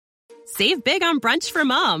Save big on brunch for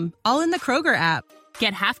mom, all in the Kroger app.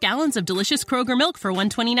 Get half gallons of delicious Kroger milk for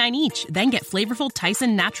 $1.29 each. Then get flavorful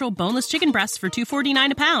Tyson natural boneless chicken breasts for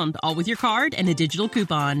 $2.49 a pound, all with your card and a digital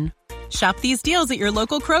coupon. Shop these deals at your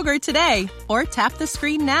local Kroger today, or tap the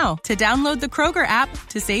screen now to download the Kroger app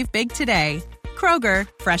to save big today. Kroger,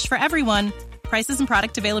 fresh for everyone. Prices and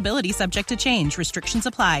product availability subject to change. Restrictions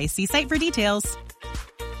apply. See site for details.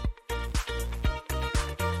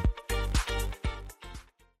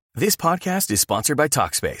 This podcast is sponsored by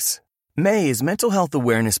Talkspace. May is Mental Health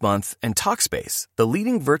Awareness Month, and Talkspace, the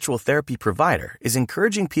leading virtual therapy provider, is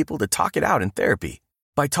encouraging people to talk it out in therapy.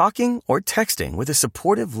 By talking or texting with a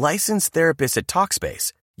supportive, licensed therapist at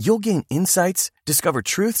Talkspace, you'll gain insights, discover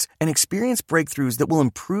truths, and experience breakthroughs that will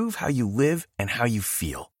improve how you live and how you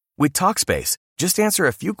feel. With Talkspace, just answer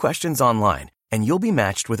a few questions online, and you'll be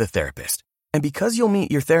matched with a therapist. And because you'll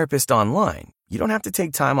meet your therapist online, you don't have to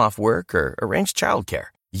take time off work or arrange childcare.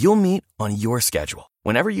 You'll meet on your schedule,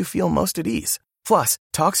 whenever you feel most at ease. Plus,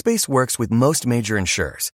 Talkspace works with most major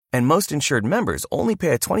insurers, and most insured members only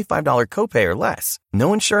pay a $25 copay or less.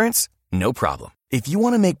 No insurance? No problem. If you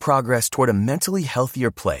want to make progress toward a mentally healthier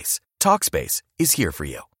place, Talkspace is here for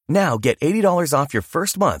you. Now get $80 off your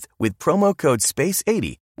first month with promo code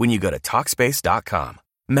SPACE80 when you go to Talkspace.com.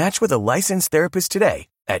 Match with a licensed therapist today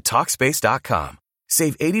at Talkspace.com.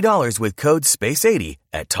 Save $80 with code SPACE80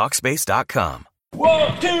 at Talkspace.com.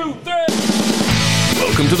 1, 2, 3.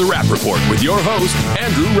 Welcome to the Rap Report with your host,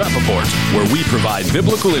 Andrew Rappaport, where we provide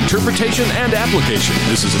biblical interpretation and application.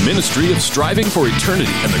 This is a ministry of Striving for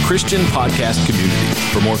Eternity and the Christian podcast community.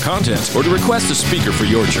 For more content or to request a speaker for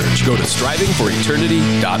your church, go to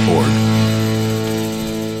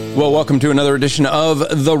strivingforeternity.org. Well, welcome to another edition of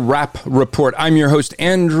the Rap Report. I'm your host,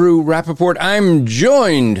 Andrew Rappaport. I'm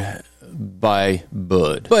joined by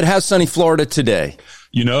Bud. Bud, how's sunny Florida today?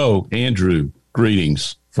 You know, Andrew,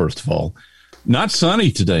 greetings, first of all. Not sunny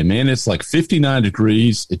today, man. It's like 59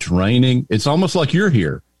 degrees. It's raining. It's almost like you're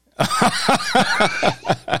here.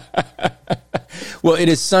 Well, it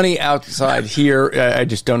is sunny outside here. I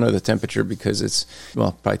just don't know the temperature because it's,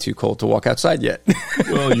 well, probably too cold to walk outside yet.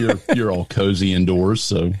 Well, you're all cozy indoors,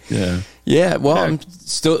 so yeah. Yeah, well, I'm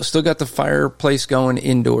still got the fireplace going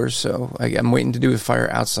indoors, so I'm waiting to do a fire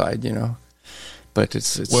outside, you know. But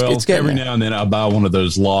it's every now and then I buy one of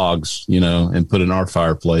those logs, you know, and put in our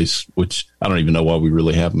fireplace, which I don't even know why we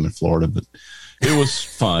really have them in Florida, but it was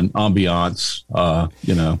fun, ambiance,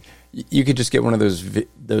 you know. You could just get one of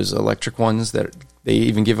those electric ones that they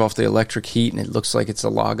even give off the electric heat, and it looks like it's a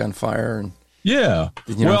log on fire. And yeah.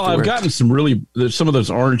 Well, I've gotten some of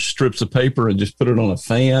those orange strips of paper and just put it on a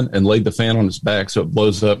fan and laid the fan on its back so it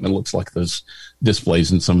blows up and it looks like those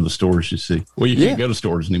displays in some of the stores you see. Well, you can't go to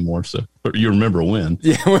stores anymore, so but you remember when.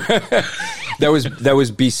 Yeah. that was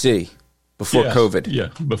BC, before COVID. Yeah,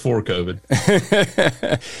 before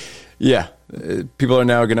COVID. Yeah. People are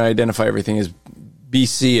now going to identify everything as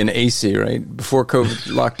BC and AC, right? Before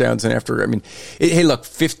COVID lockdowns and after. I mean, hey, look,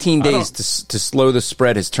 15 days to slow the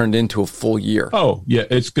spread has turned into a full year. Oh, yeah.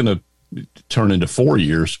 It's going to turn into 4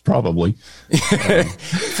 years, probably.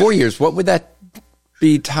 4 years. What would that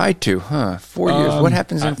be tied to? 4 years. What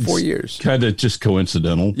happens in 4 years? Kind of just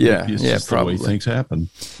coincidental. Yeah. It's yeah, just probably. the way things happen.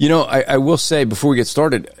 You know, I will say before we get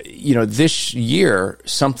started, you know, this year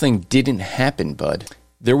something didn't happen, Bud.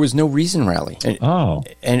 There was no Reason Rally.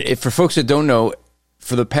 And for folks that don't know,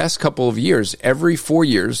 for the past couple of years, every 4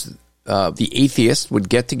 years, the atheists would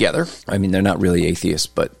get together. I mean, they're not really atheists,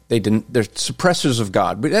 but they're suppressors of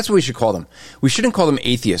God. But that's what we should call them. We shouldn't call them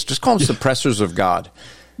atheists. Just call them suppressors of God.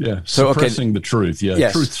 Yeah, suppressing the truth. Yeah,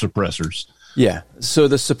 yes. Truth suppressors. Yeah. So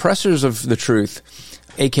the suppressors of the truth,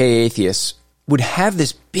 a.k.a. atheists, would have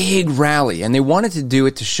this big rally, and they wanted to do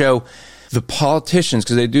it to show the politicians,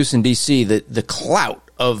 because they do this in D.C., the clout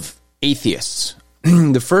of atheists.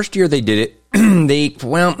 The first year they did it, they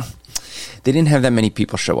didn't have that many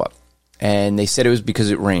people show up. And they said it was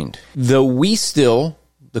because it rained. Though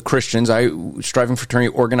the Christians, Striving for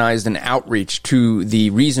Eternity, organized an outreach to the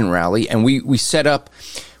Reason Rally, and we set up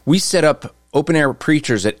open air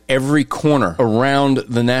preachers at every corner around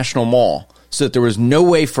the National Mall, so that there was no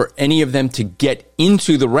way for any of them to get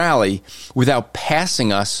into the rally without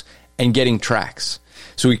passing us and getting tracks.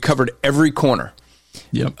 So we covered every corner.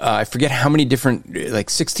 Yep. I forget how many different, like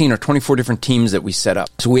 16 or 24 different teams that we set up.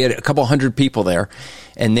 So we had a couple hundred people there,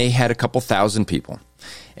 and they had a couple thousand people.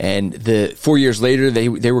 And 4 years later, they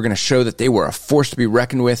were going to show that they were a force to be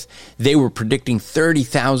reckoned with. They were predicting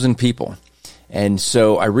 30,000 people. And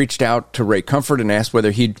so I reached out to Ray Comfort and asked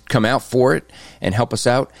whether he'd come out for it and help us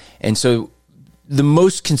out. And so the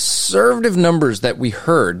most conservative numbers that we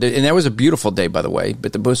heard, and that was a beautiful day, by the way,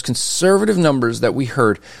 but the most conservative numbers that we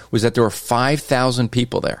heard was that there were 5,000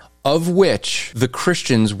 people there, of which the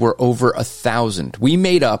Christians were over 1,000. We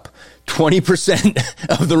made up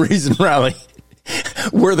 20% of the Reason Rally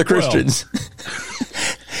were the Christians.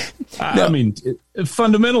 Well, I mean,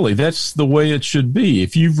 fundamentally, that's the way it should be.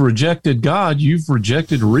 If you've rejected God, you've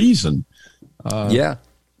rejected reason. Yeah.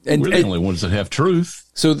 And we're the only ones that have truth.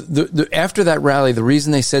 So after that rally, the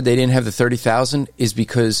reason they said they didn't have the 30,000 is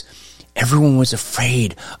because everyone was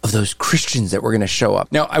afraid of those Christians that were going to show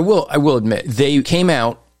up. Now, I will admit, they came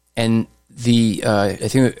out and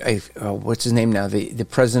what's his name now? The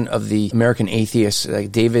president of the American Atheists,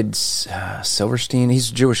 David Silverstein, he's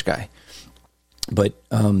a Jewish guy. But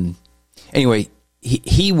anyway,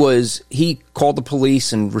 he called the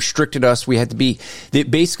police and restricted us. We had to be,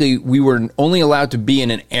 basically, we were only allowed to be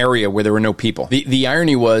in an area where there were no people. The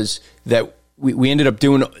irony was that we ended up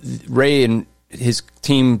doing, Ray and his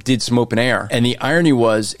team did some open air. And the irony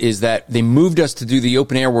is that they moved us to do the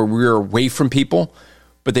open air where we were away from people,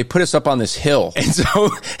 but they put us up on this hill. And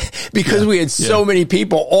so because we had so many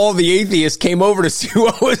people, all the atheists came over to see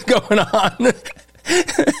what was going on.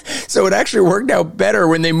 So it actually worked out better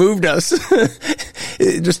when they moved us.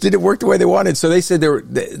 It just didn't work the way they wanted. So they said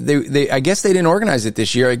they I guess they didn't organize it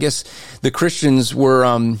this year. I guess the Christians were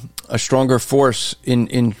a stronger force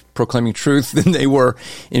in proclaiming truth than they were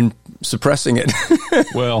in suppressing it.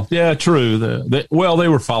 Well, yeah, true. They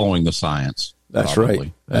were following the science. That's probably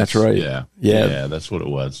right. That's right. Yeah, that's what it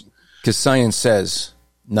was. Because science says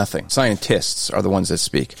nothing. Scientists are the ones that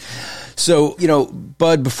speak. So,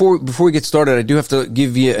 Bud, before we get started, I do have to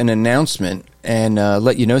give you an announcement and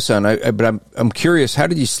let you know something. But I'm curious, how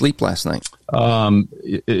did you sleep last night?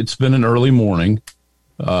 It's been an early morning,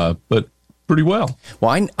 but pretty well.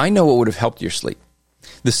 Well, I know what would have helped your sleep.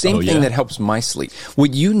 The same thing that helps my sleep.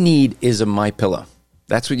 What you need is a MyPillow.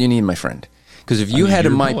 That's what you need, my friend. Because if you had a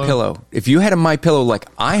MyPillow like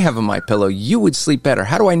I have a MyPillow, you would sleep better.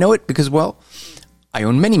 How do I know it? Because, well, I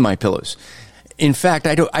own many MyPillows. In fact,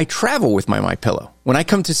 I travel with my MyPillow. When I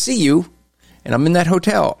come to see you and I'm in that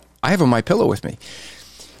hotel, I have a MyPillow with me.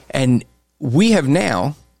 And we have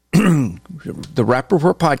now, the Rap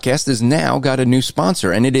Report podcast has now got a new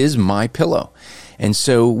sponsor, and it is MyPillow. And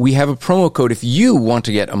so we have a promo code. If you want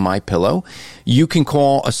to get a MyPillow, you can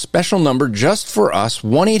call a special number just for us,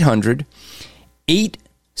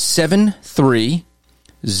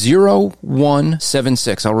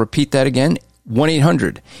 1-800-873-0176. I'll repeat that again.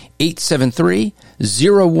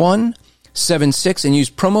 1-800-873-0176 and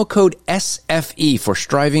use promo code SFE for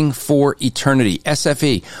Striving for Eternity,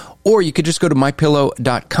 SFE. Or you could just go to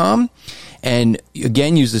mypillow.com and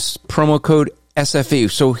again use this promo code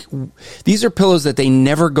SFE. So these are pillows that they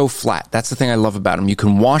never go flat. That's the thing I love about them. You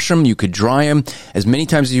can wash them, you could dry them as many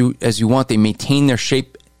times as you want. They maintain their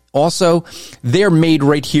shape. Also, they're made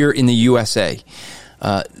right here in the USA.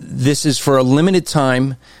 This is for a limited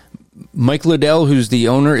time. Mike Liddell, who's the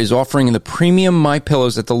owner, is offering the premium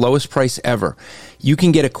MyPillows at the lowest price ever. You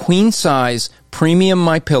can get a queen-size premium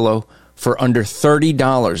MyPillow for under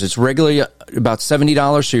 $30. It's regularly about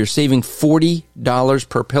 $70, so you're saving $40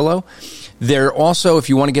 per pillow. They're also, if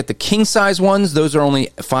you want to get the king-size ones, those are only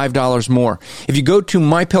 $5 more. If you go to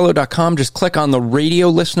mypillow.com, just click on the radio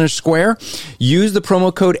listeners square, use the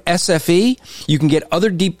promo code SFE. You can get other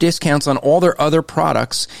deep discounts on all their other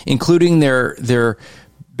products, including their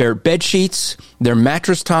bed sheets, their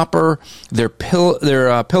mattress topper, their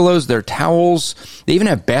pillows, their towels. They even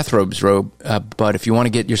have bathrobes, but if you want to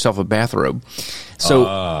get yourself a bathrobe. So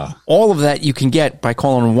all of that you can get by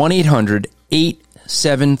calling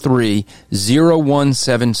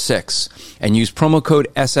 1-800-873-0176 and use promo code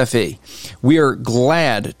SFE. We are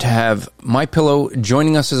glad to have MyPillow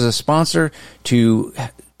joining us as a sponsor to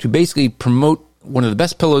basically promote one of the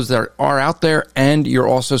best pillows that are out there, and you're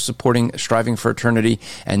also supporting Striving for Eternity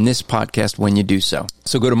and this podcast when you do so.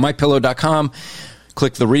 So go to mypillow.com,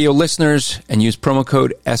 click the radio listeners, and use promo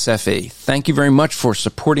code SFE. Thank you very much for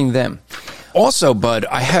supporting them. Also, Bud,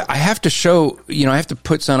 I have to show, I have to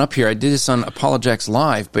put some up here. I did this on Apologetics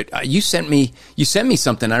Live, but you sent me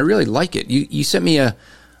something. I really like it. You sent me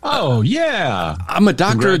yeah. I'm a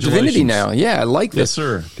doctor of divinity now. Yeah, I like this. Yes,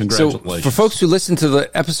 sir. Congratulations. So for folks who listened to the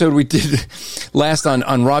episode we did last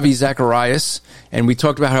on Ravi Zacharias, and we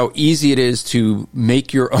talked about how easy it is to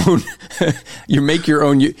make your own.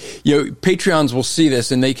 Patreons will see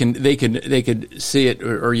this, and they could see it,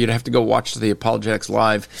 or you'd have to go watch the Apologetics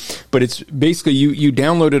Live. But it's basically you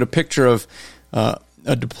downloaded a picture of a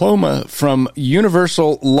diploma from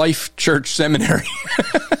Universal Life Church Seminary.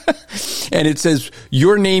 And it says,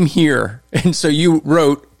 your name here. And so you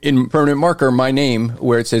wrote, in permanent marker my name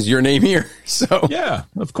where it says your name here. So yeah,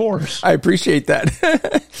 of course. I appreciate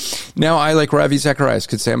that. Now I, like Ravi Zacharias,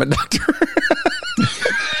 could say I'm a doctor.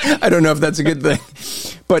 I don't know if that's a good thing.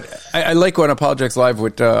 But I like what Apologetics Live,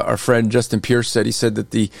 what our friend Justin Pierce said. He said that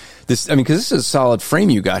because this is a solid frame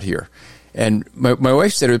you got here. And my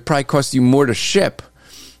wife said it would probably cost you more to ship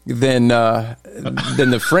than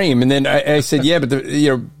the frame. And then I said, yeah,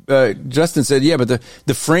 but Justin said, yeah, but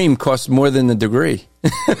the frame costs more than the degree.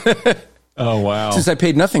 Oh, wow. Since I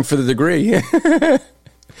paid nothing for the degree.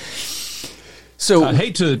 So I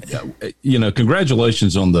hate to,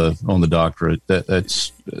 congratulations on the doctorate.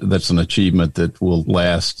 That's an achievement that will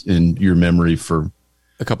last in your memory for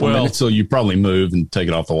a couple of minutes. So you probably move and take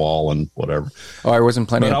it off the wall and whatever. Oh, I wasn't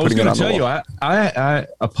planning on putting it on the wall. I was going to tell you, I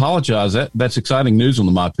apologize. That's exciting news on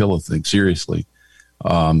the MyPillow thing. Seriously,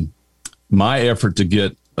 my effort to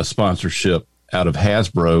get a sponsorship out of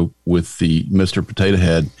Hasbro with the Mr. Potato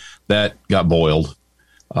Head, that got boiled.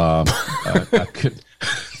 I could.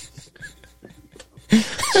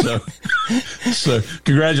 So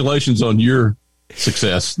congratulations on your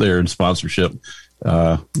success there in sponsorship.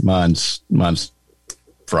 Mine's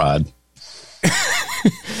fried.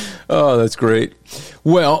 Oh, that's great.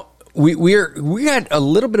 Well, we got a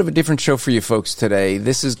little bit of a different show for you folks today.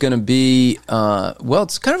 This is going to be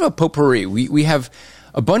it's kind of a potpourri. We have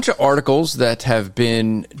a bunch of articles that have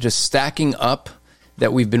been just stacking up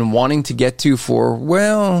that we've been wanting to get to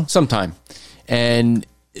for some time, and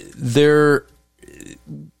they're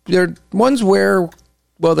ones where,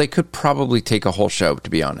 they could probably take a whole show, to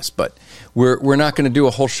be honest, but we're not going to do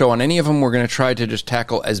a whole show on any of them. We're going to try to just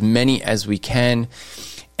tackle as many as we can.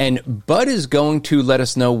 And Bud is going to let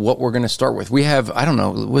us know what we're going to start with. We have, I don't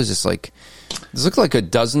know, what is this like? This looks like a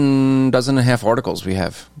dozen and a half articles we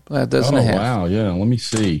have. A dozen and a half. Wow, yeah. Let me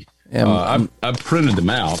see. I've printed them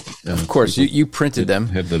out. Of course, you printed them.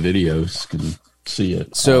 Have the videos, can see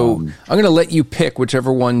it. So I'm going to let you pick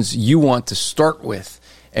whichever ones you want to start with.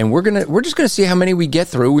 And we're just gonna see how many we get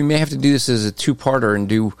through. We may have to do this as a two-parter and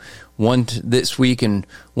do one this week and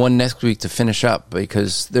one next week to finish up,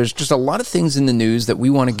 because there's just a lot of things in the news that we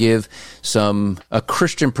want to give a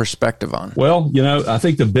Christian perspective on. Well, I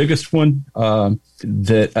think the biggest one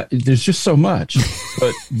that there's just so much,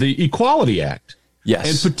 but the Equality Act.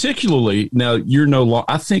 Yes, and particularly now you're no longer.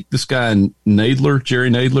 I think this guy Nadler, Jerry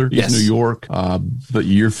Nadler, he's New York, but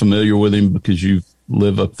you're familiar with him because you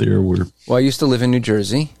live up there where... Well, I used to live in New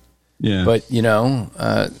Jersey. Yeah. But,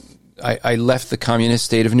 I left the communist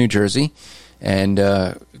state of New Jersey and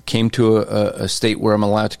came to a state where I'm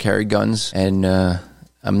allowed to carry guns, and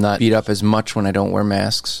I'm not beat up as much when I don't wear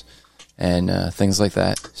masks and things like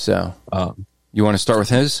that. So you want to start with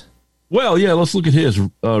his? Well, yeah, let's look at his.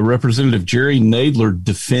 Representative Jerry Nadler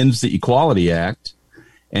defends the Equality Act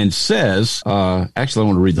and says... actually, I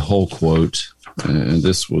want to read the whole quote. And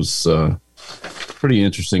this was... pretty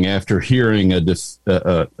interesting. After hearing a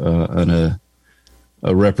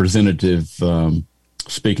representative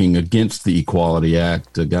speaking against the Equality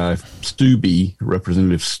Act, a guy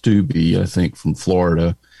Representative Stubbe, I think from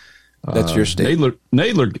Florida. That's your state.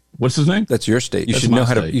 Nadler, what's his name? That's your state. You should know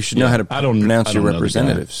how to pronounce your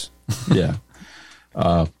representatives. Yeah.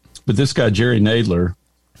 But this guy Jerry Nadler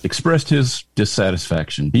expressed his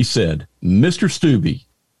dissatisfaction. He said, "Mr. Stubbe,"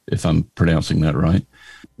 if I'm pronouncing that right,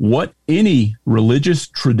 "what any religious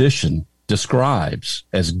tradition describes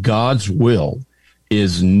as God's will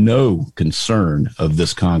is no concern of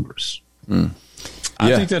this Congress."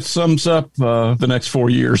 I think that sums up the next 4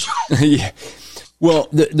 years. Yeah. Well,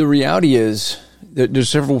 the reality is that there's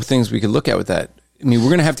several things we could look at with that. I mean, we're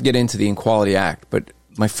going to have to get into the Equality Act, but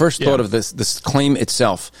my first thought of this claim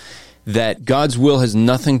itself, that God's will has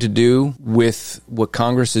nothing to do with what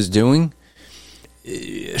Congress is doing,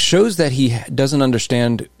 shows that he doesn't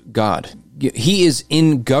understand God. He is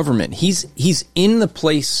in government. He's in the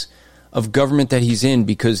place of government that he's in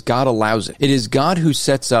because God allows it. It is God who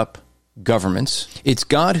sets up governments. It's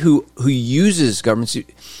God who uses governments.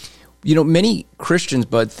 Many Christians,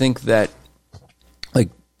 Bud, think that like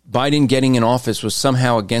Biden getting in office was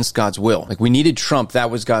somehow against God's will. Like we needed Trump, that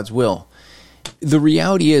was God's will. The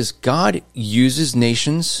reality is God uses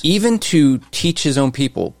nations even to teach his own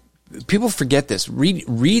people. People forget this.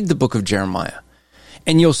 Read the book of Jeremiah,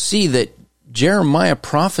 and you'll see that Jeremiah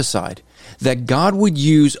prophesied that God would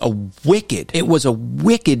use a wicked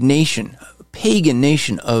nation, a pagan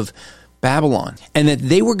nation of Babylon, and that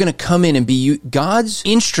they were going to come in and be God's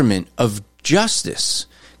instrument of justice,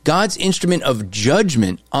 God's instrument of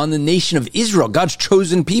judgment on the nation of Israel, God's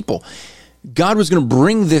chosen people. God was going to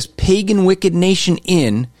bring this pagan, wicked nation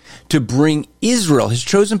in to bring Israel, his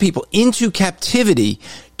chosen people, into captivity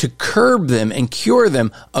to curb them and cure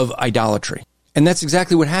them of idolatry. And that's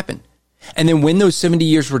exactly what happened. And then when those 70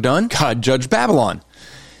 years were done, God judged Babylon.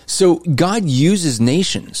 So God uses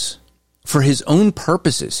nations for his own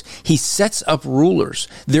purposes. He sets up rulers.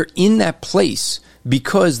 They're in that place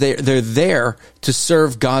because they're there to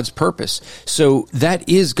serve God's purpose. So that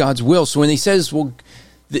is God's will. So when he says, well,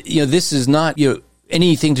 this is not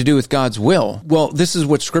anything to do with God's will, well, this is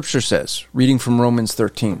what Scripture says, reading from Romans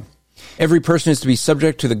 13. Every person is to be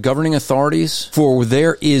subject to the governing authorities, for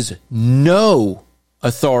there is no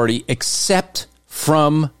authority except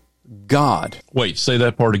from God. Wait, say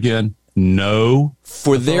that part again. No.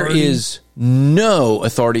 For authority? There is no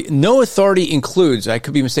authority. No authority includes, I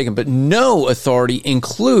could be mistaken, but no authority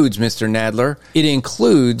includes, Mr. Nadler, it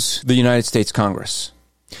includes the United States Congress.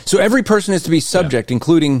 So every person is to be subject,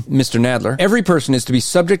 including Mr. Nadler, every person is to be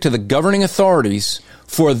subject to the governing authorities,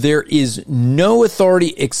 for there is no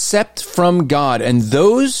authority except from God, and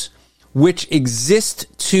those which exist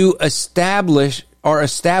to establish are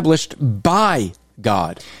established by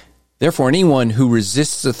God. Therefore, anyone who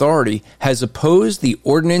resists authority has opposed the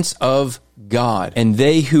ordinance of God, and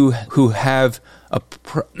they who have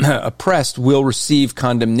oppressed will receive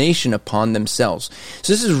condemnation upon themselves.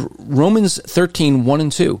 So this is Romans 13, 1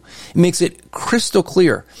 and 2. It makes it crystal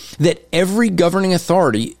clear that every governing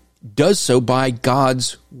authority does so by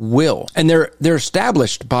God's will, and they're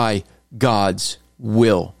established by God's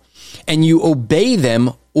will. And you obey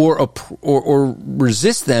them or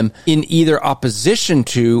resist them in either opposition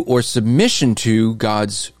to or submission to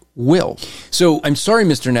God's will. So I'm sorry,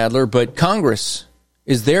 Mr. Nadler, but Congress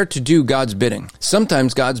is there to do God's bidding.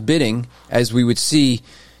 Sometimes God's bidding, as we would see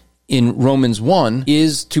in Romans 1,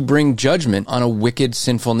 is to bring judgment on a wicked,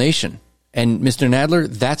 sinful nation. And Mr. Nadler,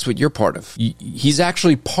 that's what you're part of. He's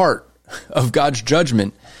actually part of God's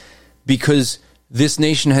judgment because this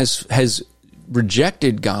nation has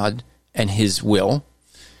rejected God and his will,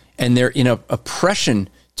 and they're in oppression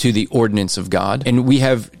to the ordinance of God. And we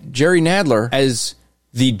have Jerry Nadler as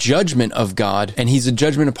the judgment of God, and he's a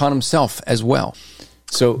judgment upon himself as well.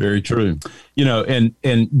 So very true.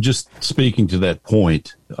 And just speaking to that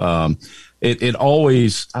point, it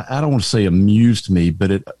always, I don't want to say amused me,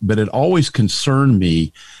 but it always concerned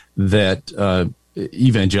me that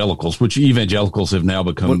evangelicals have now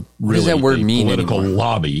become what does that word mean political anymore?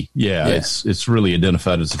 Lobby. Yeah, it's really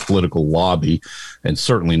identified as a political lobby, and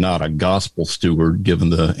certainly not a gospel steward, given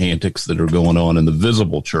the antics that are going on in the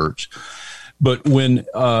visible church. But when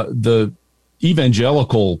the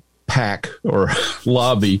evangelical pack or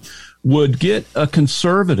lobby would get a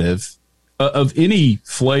conservative of any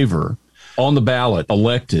flavor on the ballot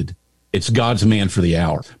elected, it's God's man for the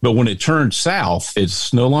hour. But when it turned south,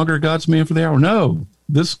 it's no longer God's man for the hour. No,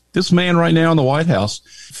 this man right now in the White House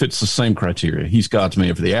fits the same criteria. He's God's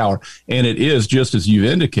man for the hour. And it is just as you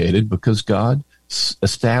indicated, because God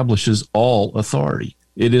establishes all authority.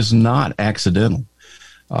 It is not accidental.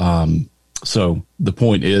 So the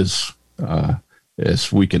point is,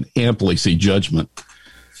 as we can amply see judgment.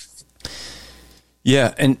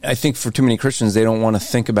 Yeah, and I think for too many Christians, they don't want to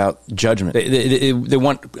think about judgment. They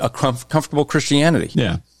want a comfortable Christianity.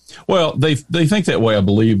 Yeah. Well, they think that way, I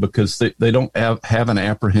believe, because they don't have an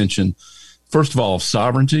apprehension, first of all, of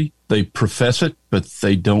sovereignty. They profess it, but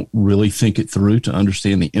they don't really think it through to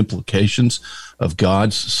understand the implications of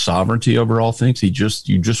God's sovereignty over all things. You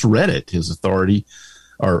just read it. His authority,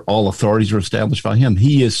 or all authorities, are established by him.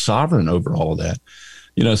 He is sovereign over all of that.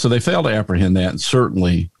 So they fail to apprehend that, and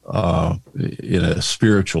certainly in a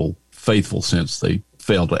spiritual, faithful sense, they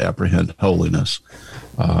fail to apprehend holiness.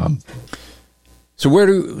 So where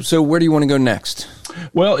do you want to go next?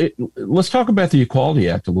 Well, let's talk about the Equality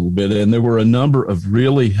Act a little bit. And there were a number of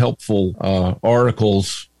really helpful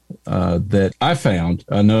articles that I found.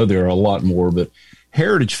 I know there are a lot more, but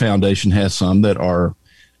Heritage Foundation has some that are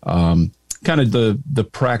kind of the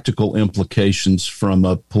practical implications from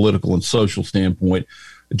a political and social standpoint.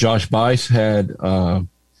 Josh Buice had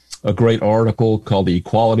a great article called The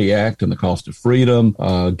Equality Act and the Cost of Freedom.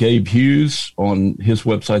 Gabe Hughes on his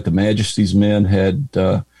website, The Majesty's Men, had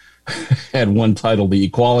one titled The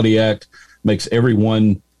Equality Act Makes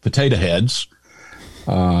Everyone Potato Heads.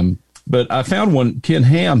 But I found one, Ken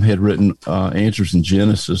Ham had written Answers in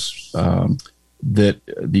Genesis, that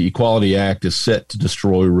the Equality Act is set to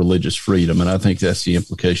destroy religious freedom. And I think that's the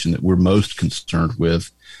implication that we're most concerned with.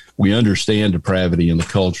 We understand depravity in the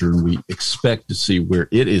culture, and we expect to see where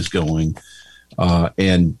it is going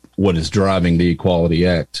and what is driving the Equality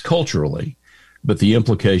Act culturally. But the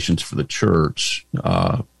implications for the church,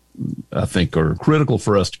 I think, are critical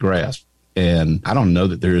for us to grasp. And I don't know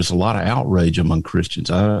that there is a lot of outrage among Christians.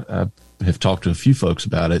 I have talked to a few folks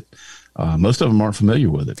about it. Most of them aren't familiar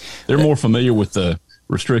with it. They're more familiar with the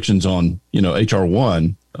restrictions on, H.R.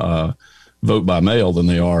 1, vote by mail, than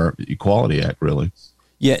they are Equality Act, really.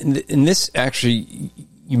 Yeah, and this actually,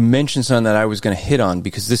 you mentioned something that I was going to hit on,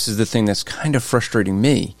 because this is the thing that's kind of frustrating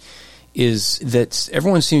me, is that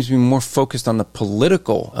everyone seems to be more focused on the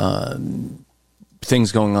political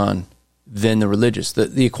things going on than the religious.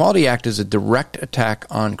 The Equality Act is a direct attack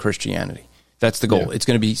on Christianity. That's the goal. Yeah. It's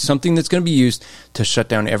going to be something that's going to be used to shut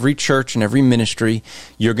down every church and every ministry.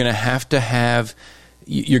 You're going to have to have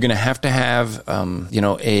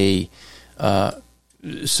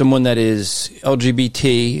someone that is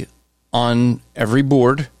LGBT on every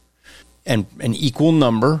board, and an equal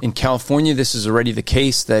number. In California, this is already the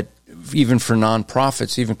case, that even for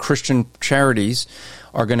nonprofits, even Christian charities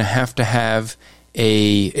are going to have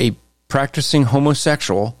a practicing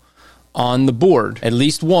homosexual on the board, at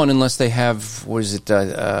least one, unless they have,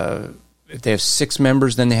 if they have 6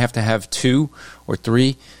 members, then they have to have 2 or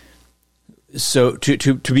 3. So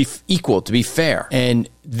to be equal, to be fair. And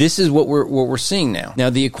this is what we're seeing now. Now,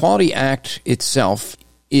 the Equality Act itself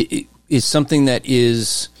is something that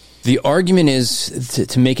is, the argument is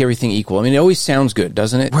to make everything equal. I mean, it always sounds good,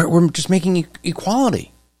 doesn't it? We're just making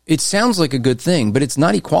equality. It sounds like a good thing, but it's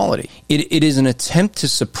not equality. It is an attempt to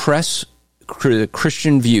suppress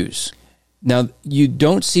Christian views. Now, you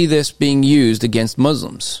don't see this being used against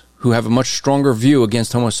Muslims, who have a much stronger view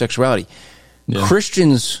against homosexuality. Yeah.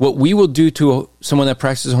 Christians, what we will do to someone that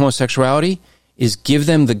practices homosexuality is give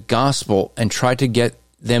them the gospel and try to get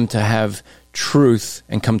them to have truth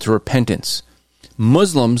and come to repentance.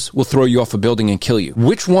 Muslims will throw you off a building and kill you.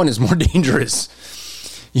 Which one is more dangerous?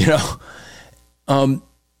 You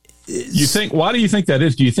think? Why do you think that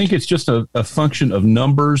is? Do you think it's just a function of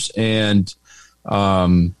numbers and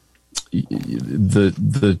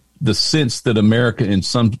the sense that America in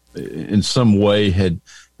some way had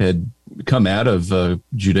come out of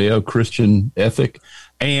Judeo-Christian ethic,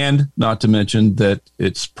 and not to mention that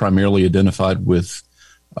it's primarily identified with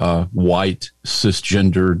white,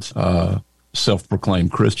 cisgendered,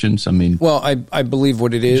 self-proclaimed Christians? I mean, well, I believe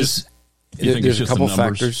what it is. There's a couple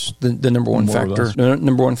factors. The number one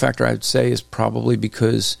factor I would say is probably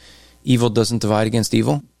because evil doesn't divide against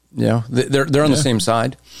evil. They're on the same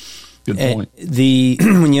side. Good point.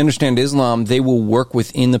 When you understand Islam, they will work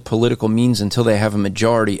within the political means until they have a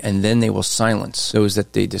majority, and then they will silence those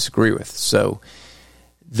that they disagree with. So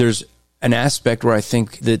there's an aspect where I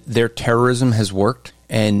think that their terrorism has worked,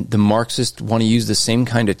 and the Marxists want to use the same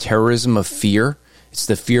kind of terrorism of fear. It's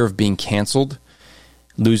the fear of being canceled,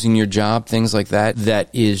 losing your job, things like that, that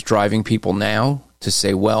is driving people now to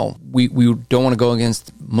say, well, we don't want to go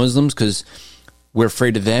against Muslims because we're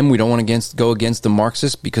afraid of them. We don't want to go against the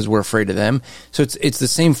Marxists because we're afraid of them. So it's the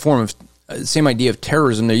same form of, same idea of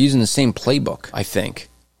terrorism. They're using the same playbook, I think.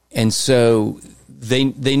 And so they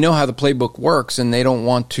know how the playbook works, and they don't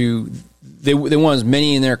want to, they want as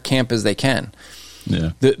many in their camp as they can.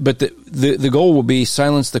 Yeah. But the goal will be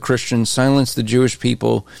silence the Christians, silence the Jewish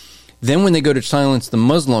people. Then when they go to silence the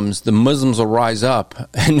Muslims will rise up.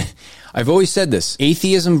 And I've always said this,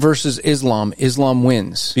 atheism versus Islam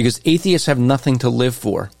wins, because atheists have nothing to live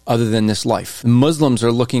for other than this life. Muslims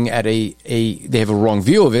are looking at they have a wrong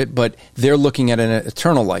view of it, but they're looking at an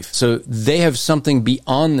eternal life. So they have something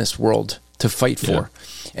beyond this world to fight for. Yeah.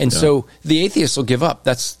 And so the atheists will give up.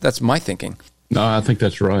 That's my thinking. No, I think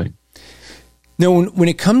that's right. Now, when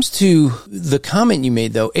it comes to the comment you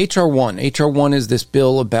made, though, H.R. 1 is this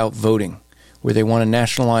bill about voting, where they want to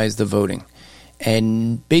nationalize the voting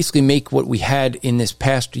and basically make what we had in this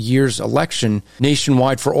past year's election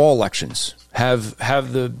nationwide for all elections. Have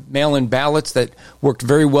the mail-in ballots that worked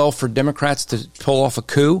very well for Democrats to pull off a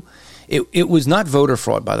coup. It was not voter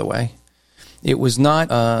fraud, by the way. It was not,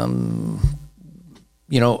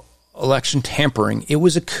 election tampering. It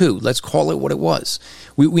was a coup. Let's call it what it was.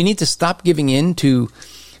 We need to stop giving in to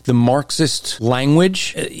the Marxist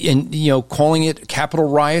language and calling it Capitol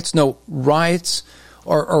riots. No, riots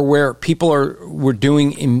are where people were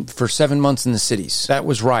doing for 7 months in the cities. That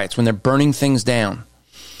was riots, when they're burning things down.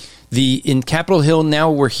 In Capitol Hill now,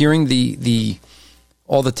 we're hearing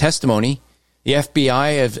all the testimony. The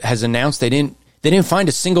FBI has announced they didn't find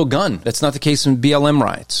a single gun. That's not the case in BLM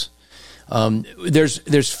riots.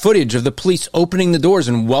 There's footage of the police opening the doors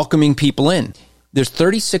and welcoming people in. There's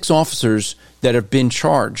 36 officers that have been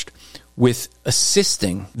charged with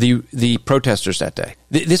assisting the protesters that day.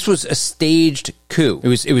 This was a staged coup.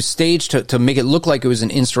 It was staged to make it look like it was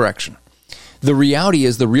an insurrection. The reality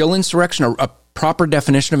is, the real insurrection, or a proper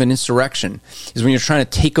definition of an insurrection, is when you're trying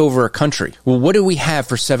to take over a country. Well, what do we have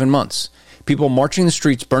for 7 months? People marching the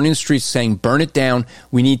streets, burning the streets, saying, burn it down.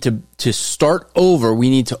 We need to start over. We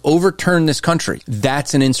need to overturn this country.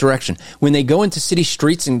 That's an insurrection. When they go into city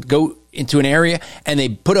streets and go into an area and they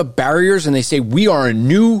put up barriers and they say, we are a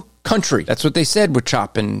new country. That's what they said with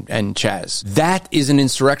Chop and Chaz. That is an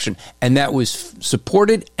insurrection. And that was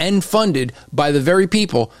supported and funded by the very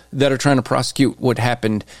people that are trying to prosecute what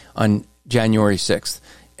happened on January 6th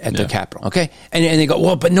at the Capitol. Okay? And they go,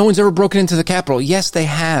 well, but no one's ever broken into the Capitol. Yes, they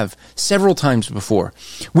have several times before.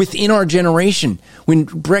 Within our generation, when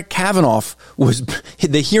Brett Kavanaugh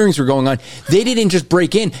the hearings were going on, they didn't just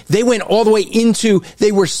break in. They went all the way into,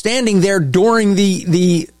 they were standing there during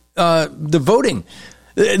the voting.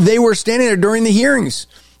 They were standing there during the hearings.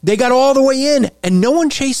 They got all the way in, and no one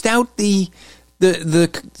chased out the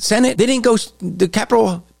Senate. They didn't go, the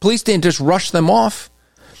Capitol Police didn't just rush them off.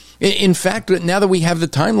 In fact, now that we have the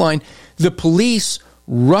timeline, the police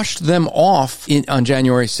rushed them off on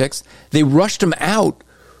January 6th. They rushed them out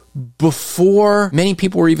before many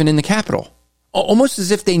people were even in the Capitol, almost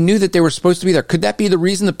as if they knew that they were supposed to be there. Could that be the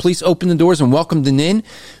reason the police opened the doors and welcomed them in?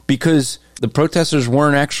 Because the protesters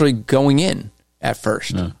weren't actually going in at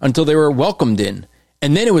first until they were welcomed in.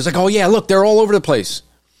 And then it was like, oh, yeah, look, they're all over the place.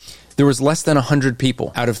 There was less than 100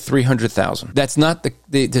 people out of 300,000. That's not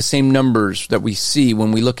the same numbers that we see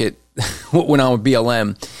when we look at what went on with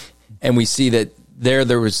BLM, and we see that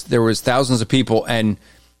there was thousands of people and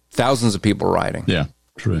thousands of people rioting. Yeah,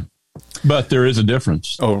 true. But there is a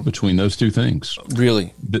difference between those two things.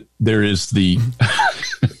 Really? There is the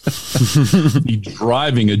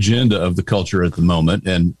driving agenda of the culture at the moment,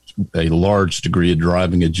 and a large degree of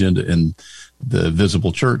driving agenda in the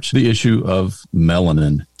visible church, the issue of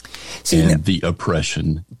melanin. And the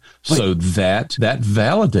oppression. So that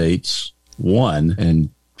validates one and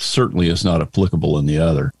certainly is not applicable in the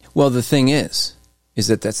other. Well, the thing is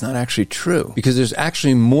that that's not actually true, because there's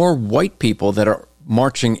actually more white people that are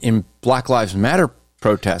marching in Black Lives Matter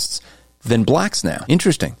protests than blacks now.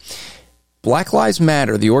 Interesting. Black Lives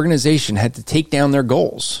Matter, the organization, had to take down their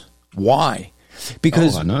goals. Why?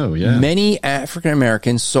 Because many African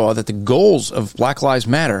Americans saw that the goals of Black Lives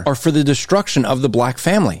Matter are for the destruction of the black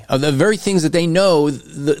family, of the very things that they know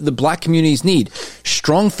the black communities need: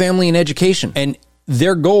 strong family and education. And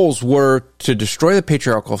their goals were to destroy the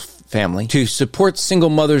patriarchal family, to support single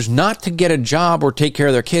mothers, not to get a job or take care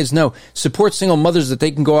of their kids. No, support single mothers that they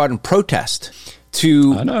can go out and protest.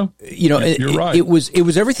 You're right. It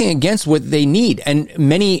was everything against what they need, and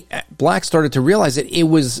many blacks started to realize that it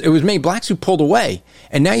was many blacks who pulled away,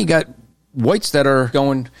 and now you got whites that are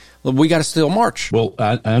going, well, we got to still march. Well,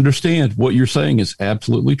 I understand what you're saying is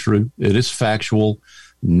absolutely true. It is factual.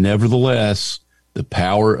 Nevertheless, the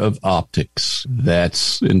power of optics,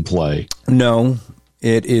 that's in play. No,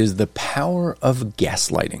 it is the power of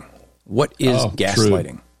gaslighting. What is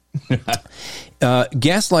gaslighting?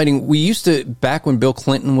 Gaslighting, we used to, back when Bill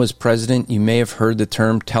Clinton was president, you may have heard the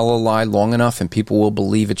term tell a lie long enough and people will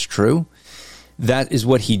believe it's true. That is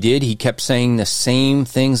what he did. He kept saying the same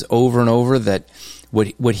things over and over, that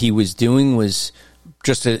what he was doing was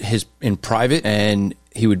just in private, and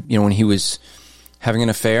he would, when he was having an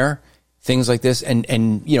affair, things like this,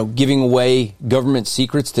 and giving away government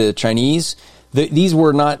secrets to the Chinese. These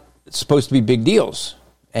were not supposed to be big deals.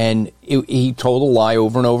 And he told a lie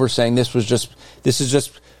over and over, saying this is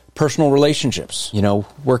just personal relationships,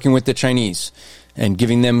 working with the Chinese and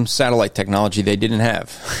giving them satellite technology they didn't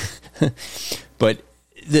have. But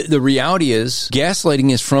the reality is, gaslighting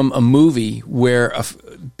is from a movie where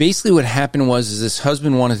basically what happened was this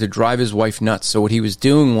husband wanted to drive his wife nuts. So what he was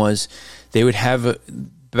doing was they would have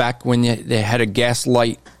back when they had a gas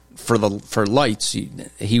light for lights,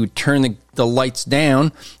 he would turn the lights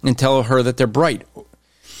down and tell her that they're bright,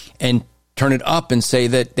 and turn it up and say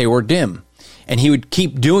that they were dim. And he would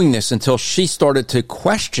keep doing this until she started to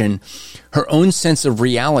question her own sense of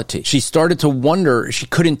reality. She started to wonder, she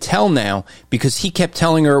couldn't tell now, because he kept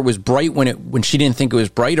telling her it was bright when she didn't think it was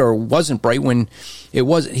bright, or wasn't bright when it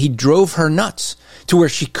was. He drove her nuts to where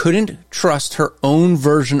she couldn't trust her own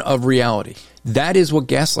version of reality. That is what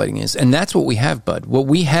gaslighting is. And that's what we have, Bud. What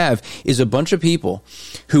we have is a bunch of people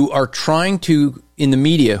who are trying to, in the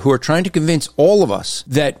media, who are trying to convince all of us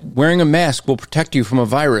that wearing a mask will protect you from a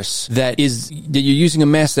virus, that you're using a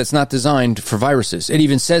mask that's not designed for viruses. It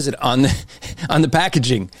even says it on the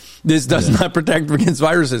packaging. This does not protect against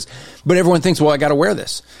viruses. But everyone thinks, well, I got to wear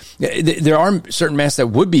this. There are certain masks that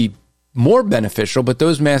would be more beneficial, but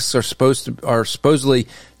those masks are supposedly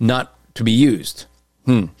not to be used.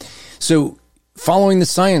 So following the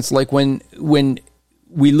science, like when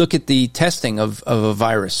we look at the testing of a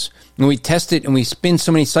virus, and we test it and we spin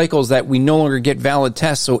so many cycles that we no longer get valid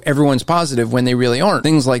tests, so everyone's positive when they really aren't.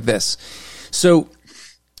 Things like this. So,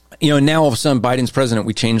 now all of a sudden Biden's president,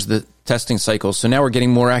 we changed the testing cycles. So now we're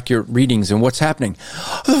getting more accurate readings. And what's happening?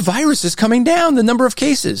 The virus is coming down, the number of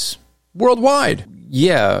cases worldwide.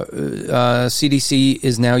 Yeah, CDC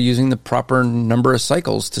is now using the proper number of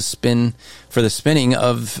cycles to spin for the spinning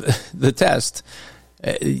of the test.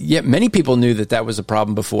 Yet many people knew that was a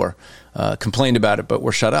problem before, complained about it, but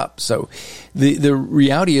were shut up. So the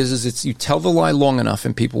reality is it's you tell the lie long enough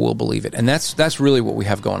and people will believe it. And that's really what we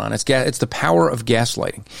have going on. It's the power of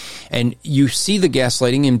gaslighting. And you see the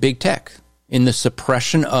gaslighting in big tech, in the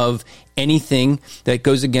suppression of anything that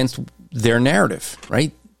goes against their narrative,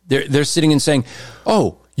 right? They're sitting and saying,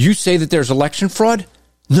 "Oh, you say that there's election fraud?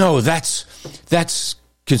 No, that's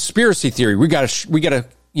conspiracy theory. We got to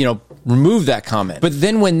remove that comment." But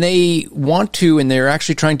then when they want to, and they're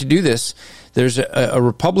actually trying to do this, there's a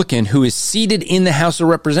Republican who is seated in the House of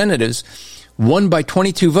Representatives, won by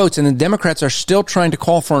 22 votes, and the Democrats are still trying to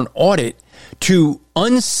call for an audit to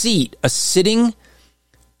unseat a sitting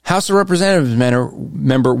House of Representatives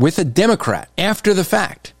member with a Democrat after the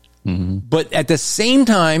fact. Mm-hmm. But at the same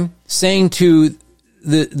time, saying to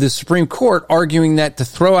the Supreme Court, arguing that to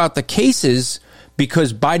throw out the cases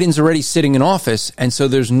because Biden's already sitting in office, and so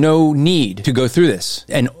there's no need to go through this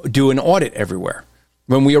and do an audit everywhere.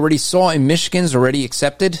 When we already saw in Michigan's already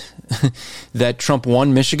accepted that Trump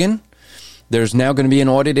won Michigan, there's now going to be an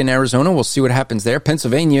audit in Arizona. We'll see what happens there.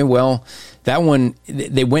 Pennsylvania, well, that one,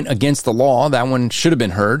 they went against the law. That one should have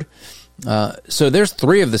been heard. So there's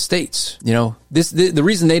 3 of the states. The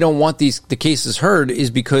reason they don't want the cases heard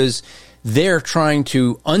is because they're trying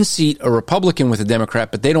to unseat a Republican with a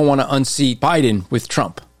Democrat, but they don't want to unseat Biden with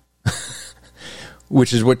Trump,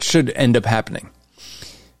 which is what should end up happening,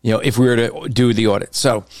 if we were to do the audit.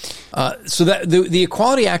 So that the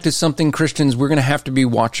Equality Act is something, Christians, we're going to have to be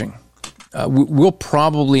watching. We'll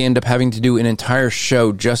probably end up having to do an entire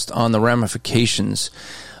show just on the ramifications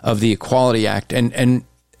of the Equality Act.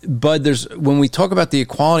 But when we talk about the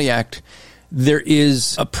Equality Act, there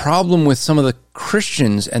is a problem with some of the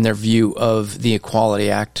Christians and their view of the Equality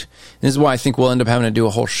Act. And this is why I think we'll end up having to do a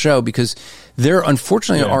whole show, because there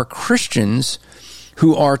unfortunately are Christians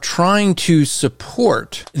who are trying to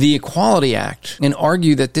support the Equality Act and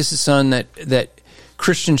argue that this is something that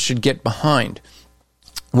Christians should get behind,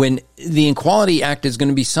 when the Equality Act is going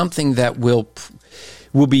to be something that will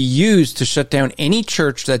be used to shut down any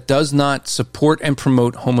church that does not support and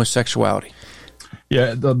promote homosexuality.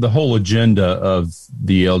 Yeah, the whole agenda of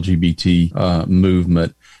the LGBT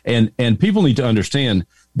movement. And people need to understand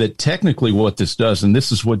that technically what this does, and this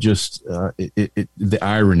is what just the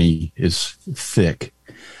irony is thick.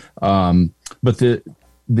 But the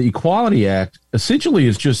Equality Act essentially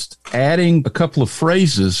is just adding a couple of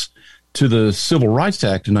phrases to the Civil Rights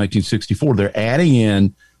Act in 1964. They're adding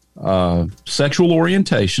in sexual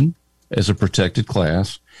orientation as a protected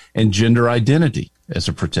class and gender identity as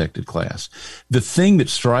a protected class. The thing that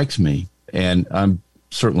strikes me, and I'm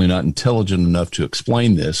certainly not intelligent enough to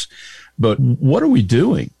explain this, but what are we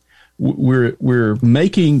doing? We're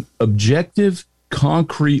making objective,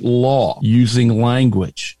 concrete law using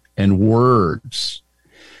language and words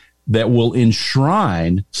that will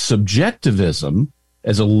enshrine subjectivism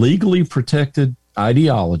as a legally protected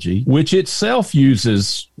ideology, which itself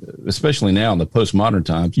uses, especially now in the postmodern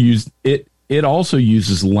times, it also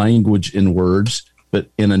uses language and words, but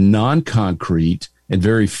in a non-concrete and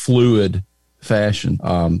very fluid fashion.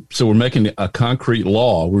 So we're making a concrete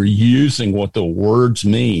law. We're using what the words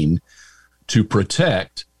mean to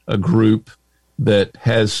protect a group that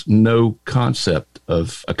has no concept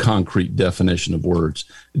of a concrete definition of words.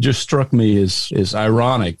 It just struck me as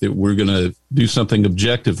ironic that we're going to do something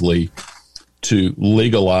objectively to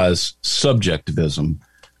legalize subjectivism,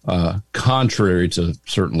 contrary to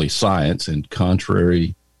certainly science and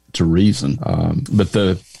contrary to reason. But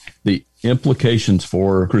the implications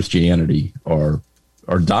for Christianity are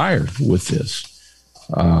dire with this.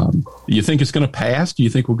 You think it's going to pass? Do you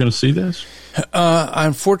think we're going to see this?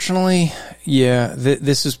 Unfortunately, yeah.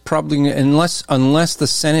 This is probably, unless the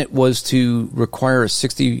Senate was to require a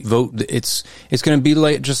 60 vote, it's going to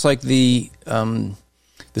be just like the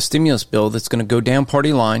stimulus bill that's going to go down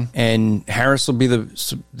party line, and Harris will be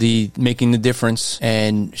the making the difference,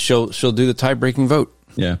 and she'll do the tie-breaking vote.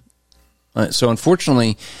 Yeah. So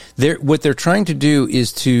unfortunately, what they're trying to do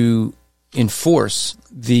is to enforce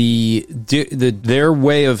their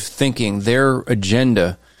way of thinking, their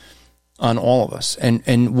agenda on all of us.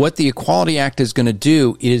 And what the Equality Act is going to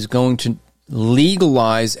do is going to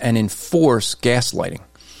legalize and enforce gaslighting.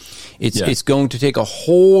 It's going to take a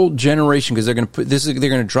whole generation, because they're going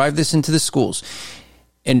to drive this into the schools.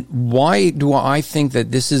 And why do I think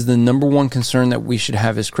that this is the number one concern that we should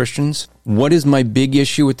have as Christians? What is my big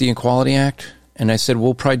issue with the Equality Act? And I said,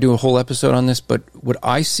 we'll probably do a whole episode on this, but what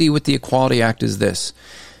I see with the Equality Act is this.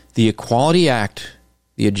 The Equality Act,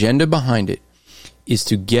 the agenda behind it, is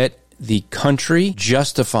to get the country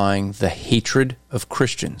justifying the hatred of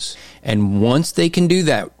Christians. And once they can do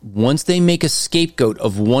that, once they make a scapegoat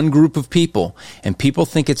of one group of people, and people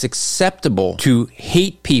think it's acceptable to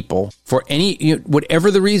hate people for any, whatever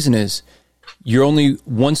the reason is, you're only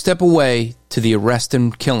one step away to the arrest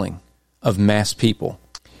and killing of mass people.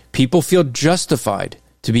 People feel justified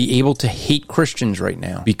to be able to hate Christians right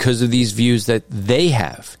now because of these views that they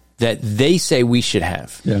have, that they say we should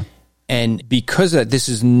have. Yeah. And because of that, this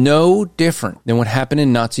is no different than what happened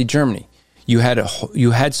in Nazi Germany. You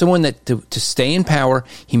had someone that to stay in power,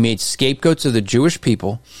 he made scapegoats of the Jewish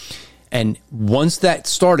people. And once that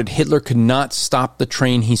started, Hitler could not stop the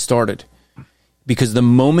train he started. Because the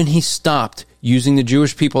moment he stopped using the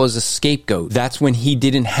Jewish people as a scapegoat, that's when he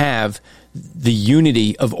didn't have the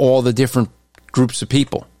unity of all the different groups of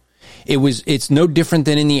people. It's no different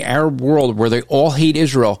than in the Arab world where they all hate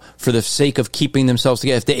Israel for the sake of keeping themselves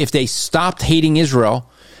together. If they stopped hating Israel,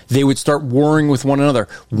 they would start warring with one another.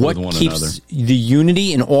 What keeps the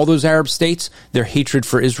unity in all those Arab states? Their hatred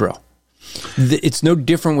for Israel. It's no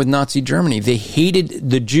different with Nazi Germany. They hated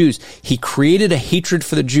the Jews. He created a hatred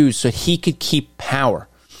for the Jews so he could keep power.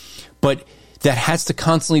 But that has to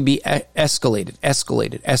constantly be escalated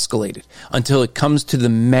until it comes to the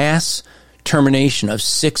mass termination of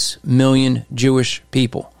 6 million Jewish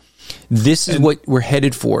people. This is what we're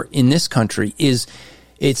headed for in this country. It's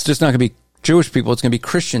just not going to be Jewish people, it's going to be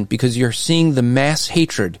Christian, because you're seeing the mass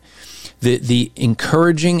hatred, the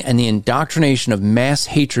encouraging and the indoctrination of mass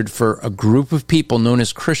hatred for a group of people known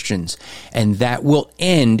as Christians, and that will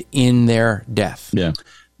end in their death. Yeah.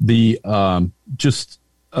 The just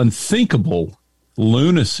unthinkable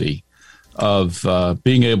lunacy of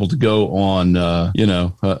being able to go on, a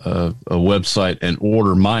website and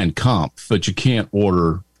order Mein Kampf, but you can't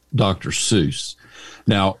order Dr. Seuss.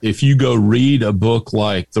 Now, if you go read a book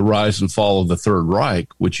like The Rise and Fall of the Third Reich,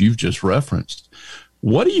 which you've just referenced,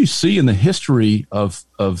 what do you see in the history of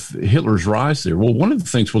Hitler's rise there? Well, one of the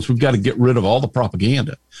things was we've got to get rid of all the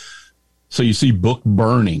propaganda. So you see book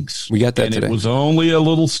burnings. We got that today. It was only a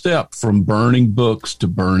little step from burning books to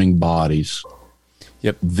burning bodies.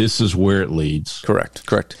 Yep. This is where it leads. Correct.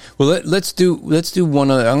 Well, let's do one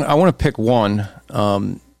other. I want to pick one.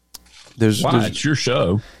 It's your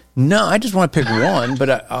show. No, I just want to pick one,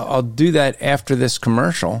 but I'll do that after this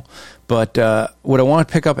commercial. But what I want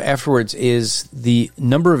to pick up afterwards is the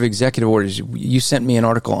number of executive orders. You sent me an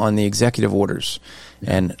article on the executive orders,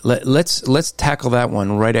 and let's tackle that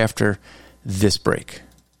one right after this break.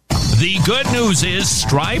 The good news is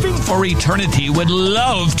Striving for Eternity would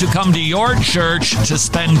love to come to your church to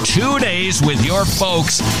spend 2 days with your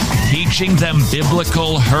folks teaching them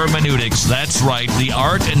biblical hermeneutics. That's right, the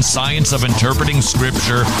art and science of interpreting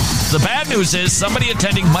Scripture. The bad news is somebody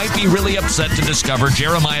attending might be really upset to discover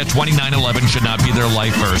Jeremiah 29:11 should not be their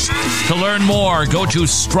life verse. To learn more, go to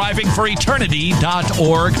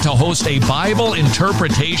strivingforeternity.org to host a Bible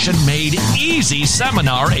interpretation made easy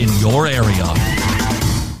seminar in your area.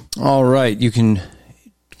 All right. You can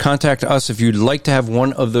contact us if you'd like to have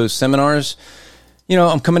one of those seminars.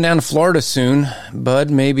 I'm coming down to Florida soon,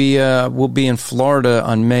 Bud. Maybe we'll be in Florida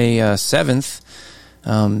on May 7th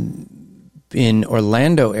in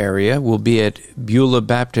Orlando area. We'll be at Beulah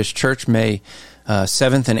Baptist Church May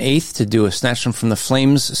 7th and 8th to do a Snatch Them from the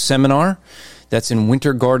Flames seminar. That's in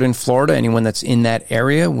Winter Garden, Florida. Anyone that's in that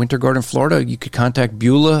area, Winter Garden, Florida, you could contact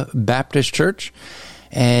Beulah Baptist Church.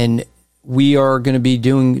 And we are going to be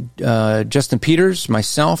doing Justin Peters,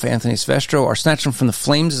 myself, Anthony Svestro. Our Snatch Them from the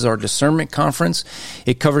Flames is our discernment conference.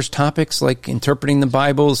 It covers topics like interpreting the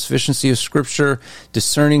Bible, sufficiency of Scripture,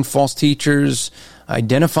 discerning false teachers,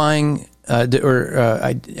 identifying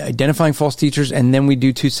false teachers, and then we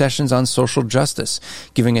do 2 sessions on social justice,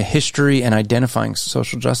 giving a history and identifying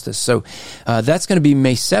social justice. So that's going to be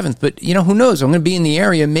May 7th. But who knows? I'm going to be in the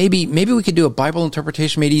area. Maybe we could do a Bible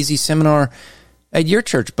interpretation made easy seminar at your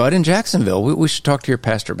church, Bud, in Jacksonville. We should talk to your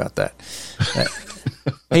pastor about that.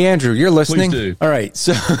 Hey, Andrew, you're listening? Please do. All right.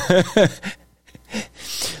 So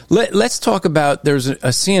let's talk about, there's a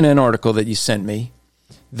CNN article that you sent me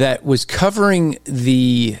that was covering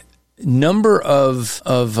the number of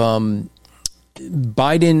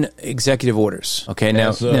Biden executive orders. Okay,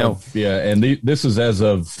 now, this is as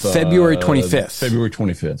of February 25th. February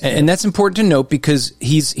 25th. And that's important to note because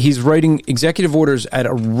he's writing executive orders at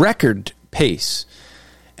a record pace.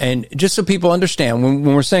 And just so people understand, when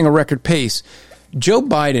we're saying a record pace, Joe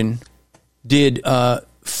Biden did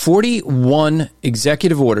 41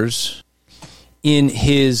 executive orders in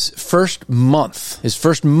his first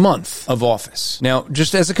month of office. Now,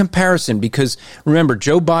 just as a comparison, because remember,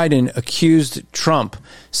 Joe Biden accused Trump,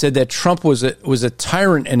 said that Trump was a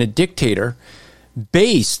tyrant and a dictator,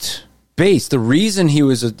 the reason he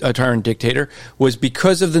was a tyrant dictator was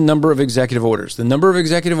because of the number of executive orders. The number of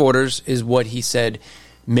executive orders is what he said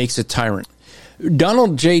makes a tyrant.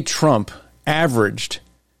 Donald J. Trump averaged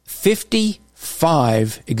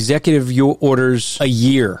 55 executive orders a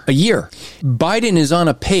year. Biden is on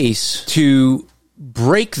a pace to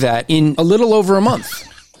break that in a little over a month.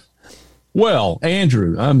 Well,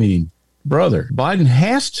 Andrew, I mean, brother, Biden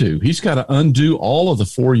has to. He's got to undo all of the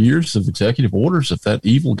 4 years of executive orders of that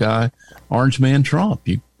evil guy, Orange Man Trump.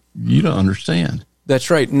 You don't understand. That's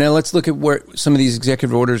right. Now let's look at where some of these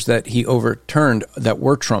executive orders that he overturned that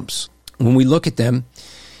were Trump's. When we look at them,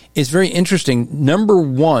 it's very interesting. Number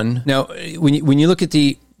one, now when you look at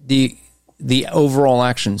the overall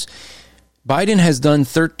actions, Biden has done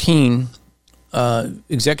 13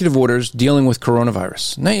 executive orders dealing with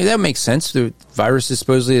coronavirus. Now, that makes sense. The virus is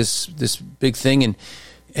supposedly this big thing,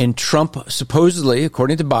 and Trump supposedly,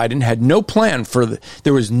 according to Biden, had no plan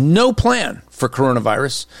there was no plan for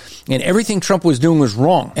coronavirus, and everything Trump was doing was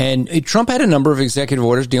wrong. And Trump had a number of executive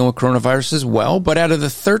orders dealing with coronavirus as well, but out of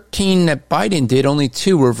the 13 that Biden did, only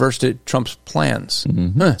 2 reversed Trump's plans.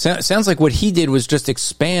 Mm-hmm. Sounds like what he did was just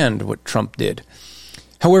expand what Trump did.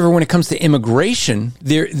 However, when it comes to immigration,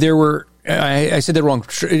 there were, I said that wrong.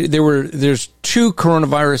 There's 2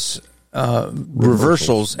 coronavirus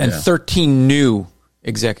reversals and 13 new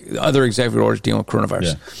other executive orders dealing with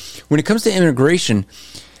coronavirus. Yeah. When it comes to immigration,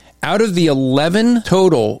 out of the 11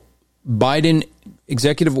 total Biden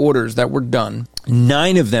executive orders that were done,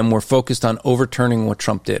 9 of them were focused on overturning what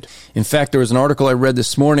Trump did. In fact, there was an article I read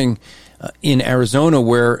this morning in Arizona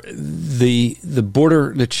where the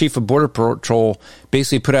chief of Border Patrol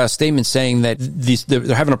basically put out a statement saying that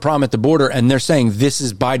they're having a problem at the border, and they're saying this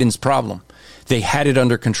is Biden's problem. They had it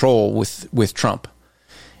under control with Trump.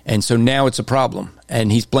 And so now it's a problem.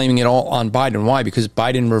 And he's blaming it all on Biden. Why? Because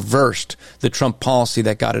Biden reversed the Trump policy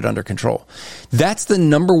that got it under control. That's the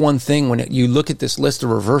number one thing when you look at this list of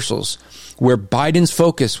reversals, where Biden's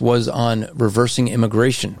focus was on reversing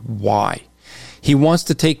immigration. Why? He wants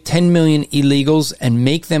to take 10 million illegals and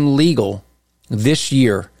make them legal this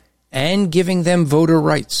year and giving them voter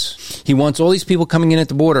rights. He wants all these people coming in at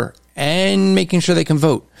the border and making sure they can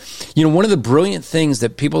vote. You know, one of the brilliant things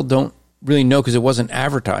that people don't really know because it wasn't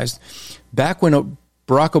advertised, back when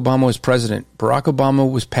Barack Obama was president, Barack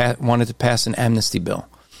Obama wanted to pass an amnesty bill.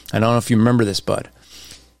 I don't know if you remember this, bud.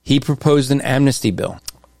 He proposed an amnesty bill,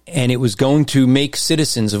 and it was going to make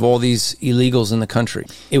citizens of all these illegals in the country.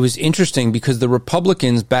 It was interesting because the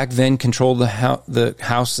Republicans back then controlled the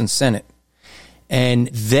House and Senate, and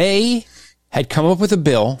they had come up with a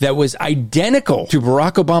bill that was identical to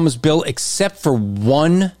Barack Obama's bill except for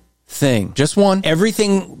one thing. Just one.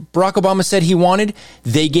 Everything Barack Obama said he wanted,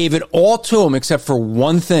 they gave it all to him except for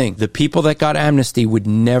one thing. The people that got amnesty would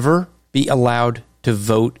never be allowed to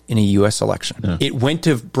vote in a U.S. election. Yeah. It went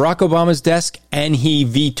to Barack Obama's desk and he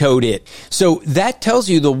vetoed it. So that tells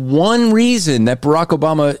you the one reason that Barack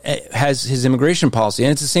Obama has his immigration policy.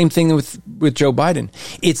 And it's the same thing with Joe Biden.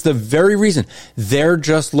 It's the very reason. They're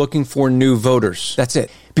just looking for new voters. That's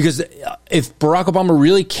it. Because if Barack Obama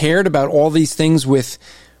really cared about all these things with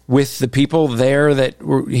the people there that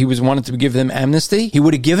he wanted to give them amnesty, he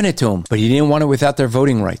would have given it to them, but he didn't want it without their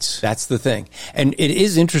voting rights. That's the thing. And it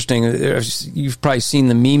is interesting. You've probably seen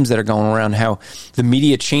the memes that are going around how the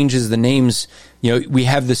media changes the names. You know, we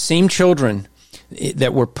have the same children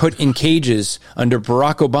that were put in cages under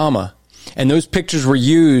Barack Obama, and those pictures were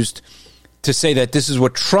used to say that this is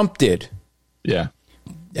what Trump did. Yeah.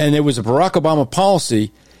 And it was a Barack Obama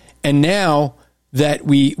policy, and now that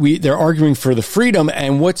they're arguing for the freedom,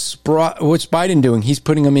 and what's Biden doing? He's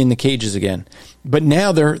putting them in the cages again. But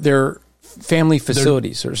now they're family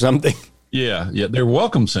facilities or something. Yeah, they're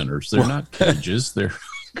welcome centers. They're not cages. They're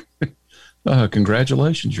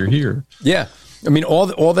congratulations, you're here. Yeah, I mean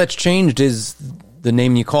all that's changed is the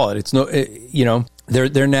name you call it. It's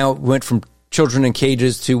they're now went from children in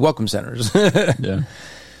cages to welcome centers. Yeah.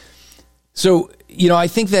 So I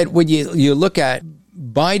think that when you look at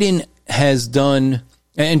Biden has done,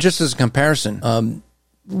 and just as a comparison,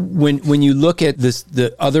 when you look at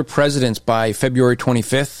the other presidents by February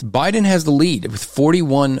 25th, Biden has the lead with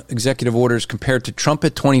 41 executive orders compared to Trump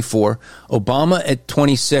at 24, Obama at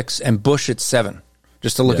 26, and Bush at 7,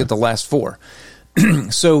 just to look at the last 4.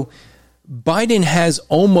 So Biden has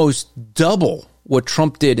almost double what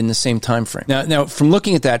Trump did in the same time frame. Now, from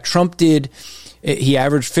looking at that, Trump did He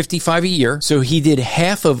averaged 55 a year. So he did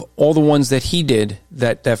half of all the ones that he did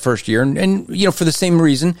that first year. And, you know, for the same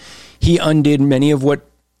reason, he undid many of what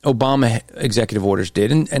Obama executive orders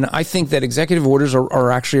did. And I think that executive orders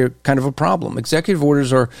are actually kind of a problem. Executive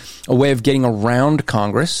orders are a way of getting around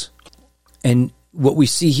Congress. And what we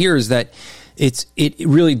see here is that it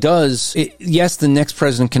really does. Yes, the next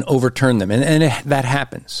president can overturn them. And that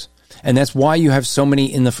happens. And that's why you have so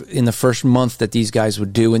many in the first month that these guys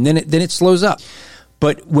would do. And then it slows up.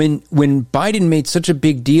 But when Biden made such a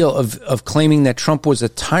big deal of claiming that Trump was a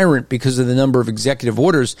tyrant because of the number of executive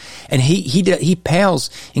orders, and he pales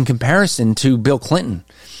in comparison to Bill Clinton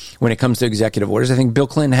when it comes to executive orders. I think Bill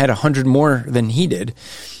Clinton had 100 more than he did.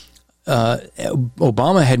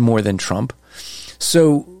 Obama had more than Trump.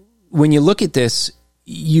 So when you look at this,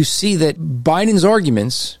 you see that Biden's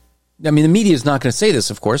arguments, I mean, the media is not going to say this,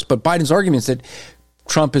 of course, but Biden's arguments that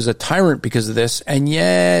Trump is a tyrant because of this, and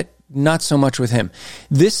yet not so much with him.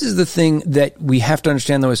 This is the thing that we have to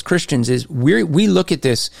understand, though, as Christians, is we look at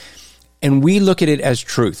this and we look at it as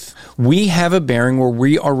truth. We have a bearing where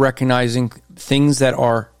we are recognizing things that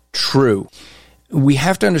are true. We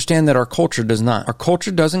have to understand that our culture does not. Our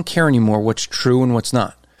culture doesn't care anymore what's true and what's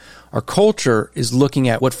not. Our culture is looking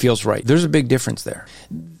at what feels right. There's a big difference there.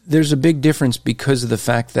 There's a big difference because of the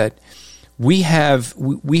fact that we have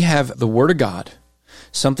the Word of God,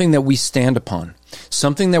 something that we stand upon,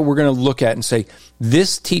 something that we're going to look at and say,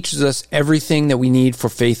 this teaches us everything that we need for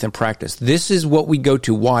faith and practice. This is what we go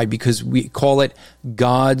to. Why? Because we call it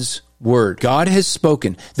God's Word. God has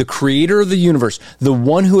spoken, the creator of the universe, the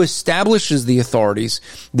one who establishes the authorities,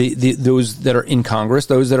 those that are in Congress,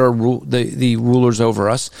 those that are the rulers over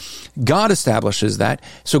us. God establishes that.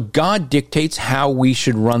 So God dictates how we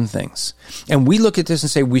should run things. And we look at this and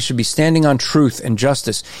say we should be standing on truth and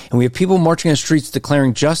justice. And we have people marching on the streets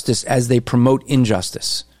declaring justice as they promote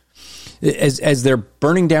injustice. As they're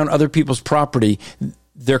burning down other people's property,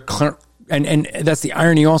 and that's the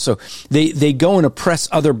irony also. They go and oppress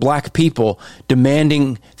other black people,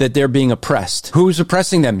 demanding that they're being oppressed. Who's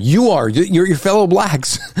oppressing them? You are. You're your fellow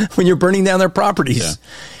blacks when you're burning down their properties.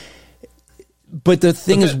 Yeah. But the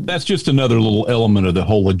thing is, that's just another little element of the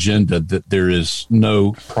whole agenda, that there is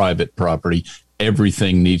no private property.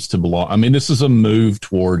 Everything needs to belong. I mean, this is a move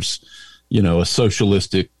towards, a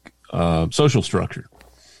socialistic social structure.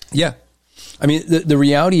 Yeah. I mean, the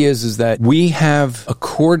reality is that we have a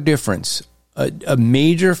core difference, a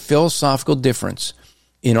major philosophical difference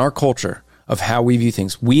in our culture of how we view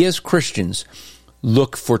things. We as Christians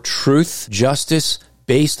look for truth, justice,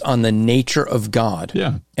 based on the nature of God.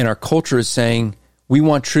 Yeah. And our culture is saying we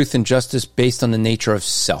want truth and justice based on the nature of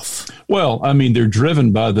self. Well, I mean, they're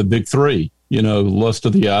driven by the big three, lust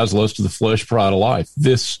of the eyes, lust of the flesh, pride of life.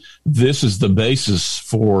 This is the basis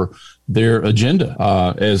for their agenda.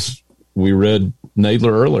 As we read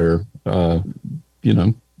Nadler earlier,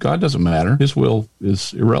 God doesn't matter. His will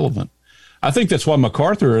is irrelevant. I think that's why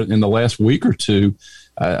MacArthur in the last week or two,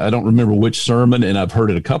 I don't remember which sermon, and I've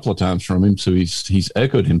heard it a couple of times from him, so he's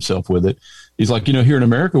echoed himself with it. He's like, here in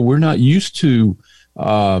America, we're not used to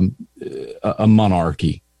a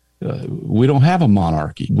monarchy. We don't have a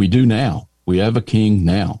monarchy. We do now. We have a king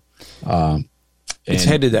now. It's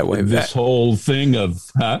headed that way. This whole thing of...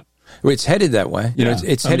 It's headed that way.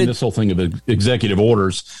 It's headed. This whole thing of executive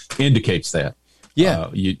orders indicates that. Yeah.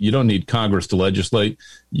 You don't need Congress to legislate.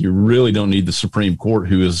 You really don't need the Supreme Court,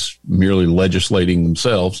 who is merely legislating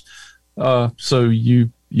themselves. So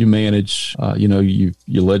you manage, you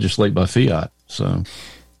legislate by fiat. So.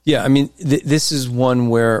 Yeah. I mean, this is one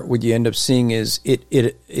where what you end up seeing is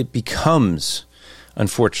it becomes,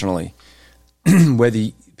 unfortunately, whether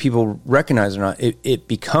people recognize it or not, it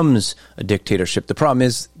becomes a dictatorship. The problem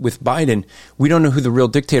is with Biden, we don't know who the real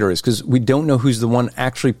dictator is because we don't know who's the one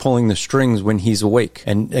actually pulling the strings when he's awake.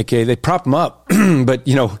 And they prop him up, but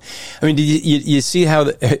you see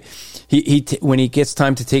how he when he gets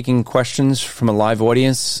time to taking questions from a live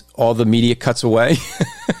audience, all the media cuts away.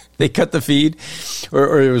 They cut the feed,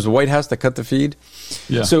 or it was the White House that cut the feed.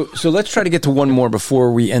 Yeah. So let's try to get to one more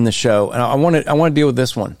before we end the show, and I want to deal with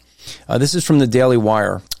this one. This is from the Daily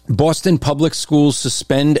Wire. Boston Public Schools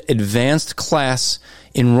suspend advanced class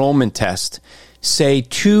enrollment test. Say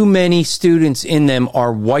too many students in them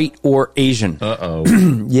are white or Asian. Uh-oh.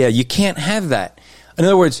 Yeah, you can't have that. In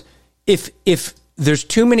other words, if there's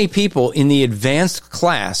too many people in the advanced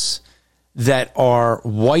class that are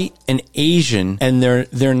white and Asian and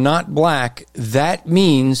they're not black, that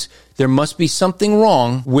means there must be something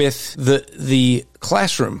wrong with the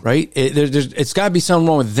classroom, right? It's got to be something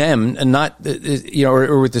wrong with them and not,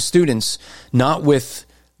 or with the students, not with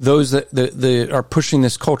those that are pushing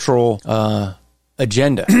this cultural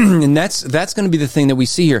agenda. And that's going to be the thing that we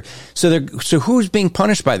see here. So who's being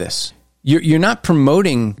punished by this? You're not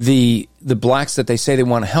promoting the blacks that they say they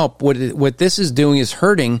want to help. What this is doing is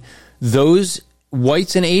hurting those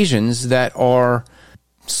whites and Asians that are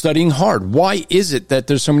studying hard. Why is it that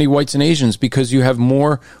there's so many whites and Asians? Because you have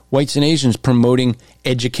more whites and Asians promoting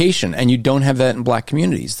education, and you don't have that in black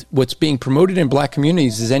communities. What's being promoted in black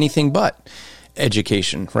communities is anything but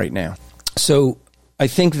education right now. So I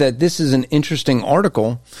think that this is an interesting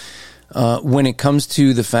article when it comes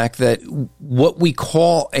to the fact that what we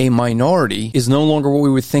call a minority is no longer what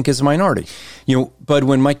we would think as a minority. But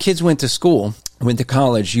when my kids went to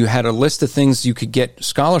college, you had a list of things you could get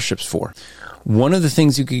scholarships for. One of the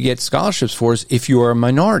things you could get scholarships for is if you are a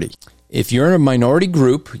minority. If you're in a minority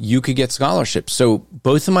group, you could get scholarships. So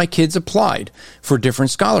both of my kids applied for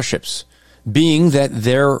different scholarships, being that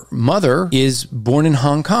their mother is born in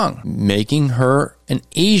Hong Kong, making her an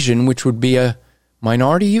Asian, which would be a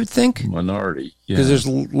minority, you'd think? Minority, yeah. Because there's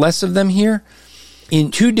less of them here.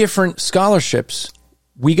 In 2 different scholarships,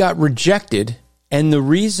 we got rejected. And the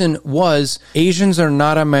reason was Asians are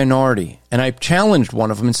not a minority. And I challenged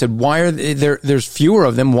one of them and said, why are there's fewer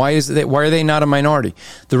of them? Why are they not a minority?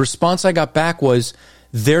 The response I got back was,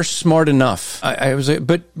 they're smart enough. I was like,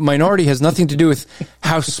 but minority has nothing to do with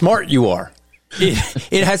how smart you are.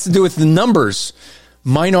 It has to do with the numbers.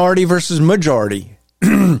 Minority versus majority.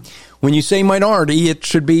 When you say minority, it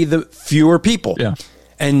should be the fewer people. Yeah.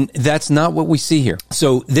 And that's not what we see here.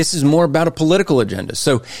 So this is more about a political agenda.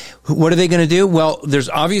 So what are they going to do? Well, there's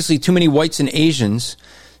obviously too many whites and Asians.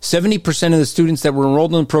 70% of the students that were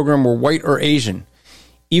enrolled in the program were white or Asian,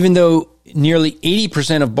 even though nearly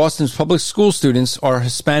 80% of Boston's public school students are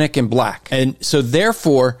Hispanic and black. And so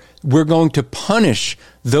therefore, we're going to punish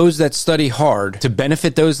those that study hard to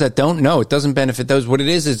benefit those that don't. No, it doesn't benefit those. What it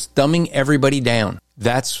is dumbing everybody down.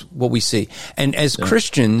 That's what we see. And as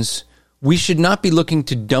Christians, we should not be looking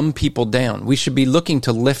to dumb people down. We should be looking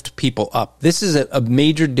to lift people up. This is a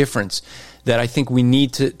major difference that I think we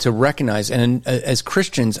need to recognize. And as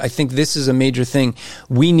Christians, I think this is a major thing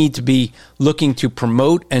we need to be looking to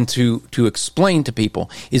promote and to explain to people,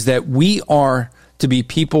 is that we are to be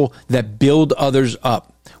people that build others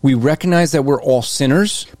up. We recognize that we're all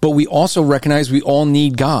sinners, but we also recognize we all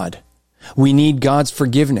need God. We need God's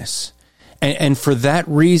forgiveness. And for that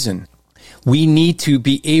reason, we need to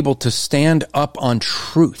be able to stand up on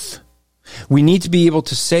truth. We need to be able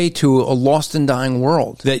to say to a lost and dying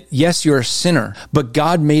world that, yes, you're a sinner, but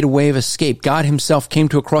God made a way of escape. God himself came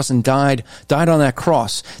to a cross and died on that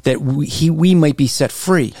cross that we might be set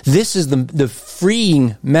free. This is the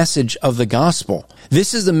freeing message of the gospel.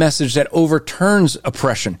 This is the message that overturns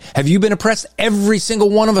oppression. Have you been oppressed? Every single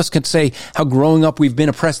one of us could say how growing up we've been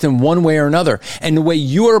oppressed in one way or another. And the way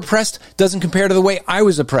you are oppressed doesn't compare to the way I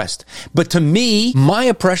was oppressed. But to me, my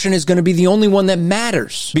oppression is going to be the only one that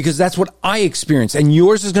matters, because that's what I experienced. And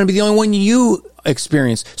yours is going to be the only one you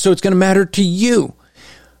experience. So it's going to matter to you.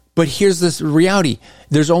 But here's this reality.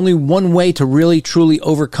 There's only one way to really, truly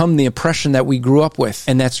overcome the oppression that we grew up with,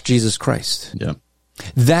 and that's Jesus Christ. Yeah.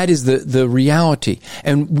 That is the reality.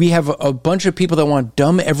 And we have a bunch of people that want to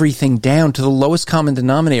dumb everything down to the lowest common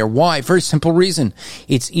denominator. Why? Very simple reason.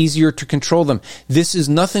 It's easier to control them. This is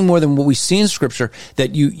nothing more than what we see in Scripture,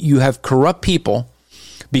 that you have corrupt people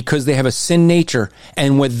because they have a sin nature.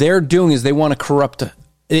 And what they're doing is they want to corrupt.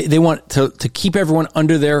 They want to keep everyone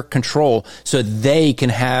under their control so they can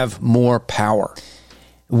have more power.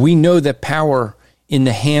 We know that power in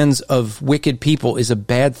the hands of wicked people is a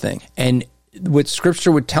bad thing. And what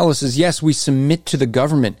Scripture would tell us is, yes, we submit to the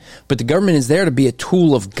government, but the government is there to be a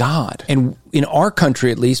tool of God. And in our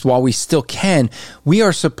country, at least, while we still can, we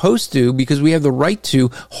are supposed to, because we have the right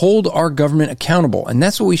to, hold our government accountable. And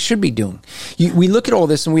that's what we should be doing. We look at all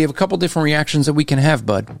this, and we have a couple different reactions that we can have,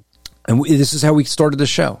 Bud. And this is how we started the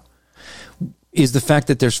show, is the fact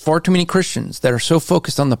that there's far too many Christians that are so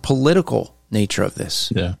focused on the political nature of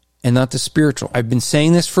this. Yeah. And not the spiritual. I've been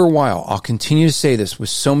saying this for a while. I'll continue to say this, with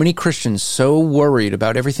so many Christians so worried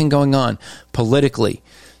about everything going on politically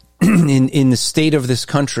in the state of this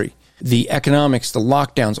country, the economics, the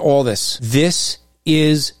lockdowns, all this. This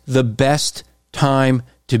is the best time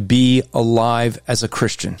to be alive as a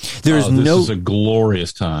Christian. This is a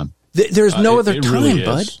glorious time. There's no other time, really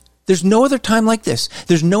Bud. There's no other time like this.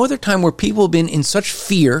 There's no other time where people have been in such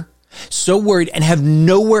fear, so worried, and have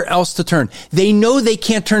nowhere else to turn. They know they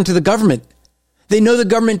can't turn to the government. They know the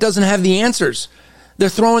government doesn't have the answers. They're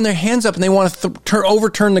throwing their hands up, and they want to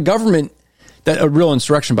overturn the government a real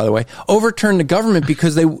insurrection, by the way, overturn the government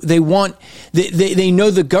because they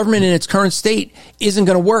know the government in its current state isn't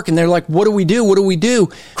going to work. And they're like, what do we do? What do we do?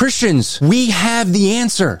 Christians, we have the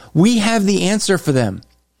answer. We have the answer for them.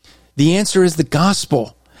 The answer is the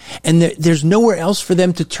gospel. And there's nowhere else for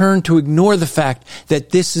them to turn to ignore the fact that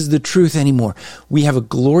this is the truth anymore. We have a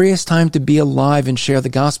glorious time to be alive and share the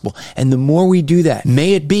gospel. And the more we do that,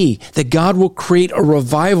 may it be that God will create a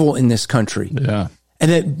revival in this country. Yeah.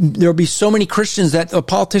 And that there'll be so many Christians that the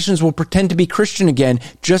politicians will pretend to be Christian again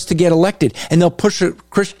just to get elected. And they'll push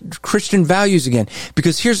Christian values again.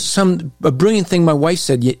 Because here's a brilliant thing my wife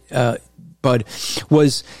said, Bud,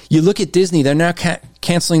 was you look at Disney, they're now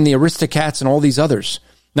canceling the Aristocats and all these others.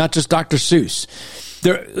 Not just Dr. Seuss.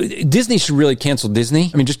 Disney should really cancel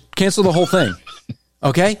Disney. I mean, just cancel the whole thing.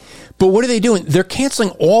 Okay? But what are they doing? They're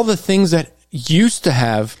canceling all the things that used to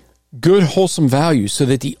have good, wholesome values so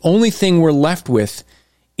that the only thing we're left with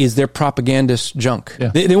is their propagandist junk.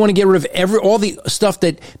 Yeah. They want to get rid of all the stuff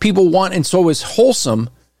that people want and so is wholesome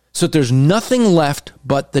so that there's nothing left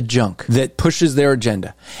but the junk that pushes their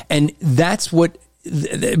agenda. And that's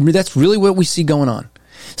really what we see going on.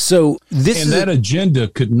 So that agenda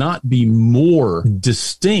could not be more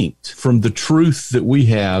distinct from the truth that we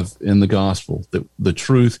have in the gospel, the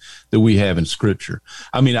truth that we have in Scripture.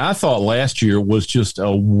 I mean, I thought last year was just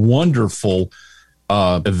a wonderful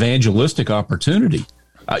evangelistic opportunity.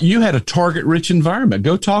 You had a target-rich environment.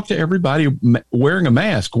 Go talk to everybody wearing a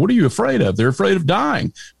mask. What are you afraid of? They're afraid of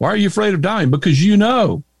dying. Why are you afraid of dying? Because you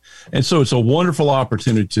know. And so it's a wonderful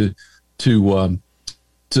opportunity to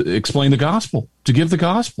explain the gospel, to give the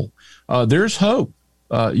gospel. There's hope.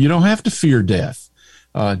 You don't have to fear death.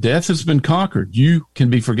 Death has been conquered. You can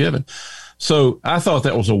be forgiven. So I thought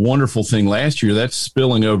that was a wonderful thing last year. That's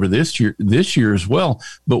spilling over this year as well.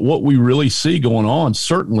 But what we really see going on,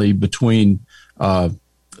 certainly between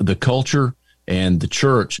the culture and the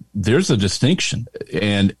church, there's a distinction.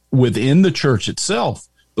 And within the church itself,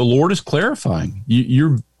 the Lord is clarifying.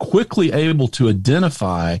 You're quickly able to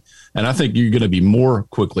identify, and I think you're going to be more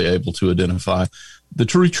quickly able to identify the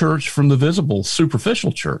true church from the visible,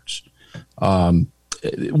 superficial church.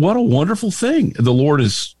 What a wonderful thing! The Lord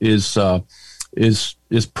is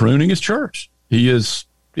pruning His church. It is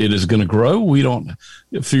going to grow. We don't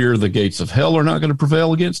fear the gates of hell are not going to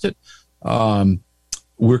prevail against it.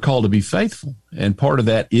 We're called to be faithful, and part of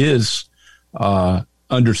that is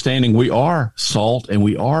understanding we are salt and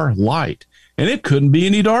we are light, and it couldn't be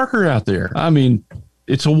any darker out there. I mean,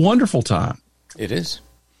 it's a wonderful time. It is.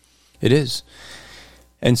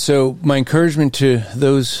 And so my encouragement to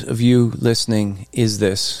those of you listening is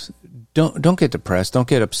this: don't get depressed, don't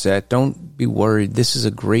get upset, don't be worried. This is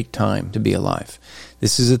a great time to be alive.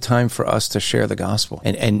 This is a time for us to share the gospel.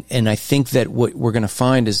 And I think that what we're going to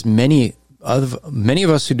find is many of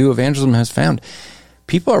us who do evangelism has found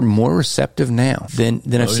people are more receptive now than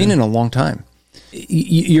I've seen in a long time.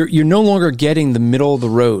 You're no longer getting the middle of the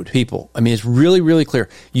road people. I mean, it's really, really clear.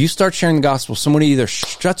 You start sharing the gospel, somebody either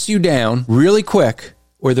shuts you down really quick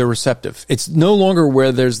or they're receptive. It's no longer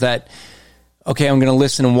where there's that, okay, I'm going to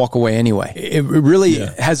listen and walk away anyway. It really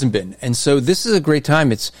hasn't been. And so this is a great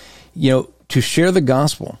time. It's, to share the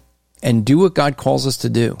gospel and do what God calls us to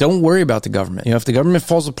do. Don't worry about the government. If the government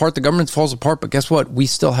falls apart, the government falls apart. But guess what? We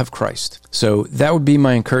still have Christ. So that would be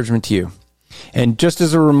my encouragement to you. And just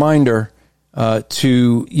as a reminder,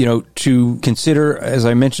 to consider, as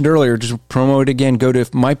I mentioned earlier, just promote it again. Go to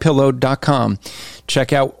mypillow.com.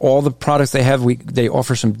 Check out all the products they have. They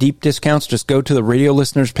offer some deep discounts. Just go to the radio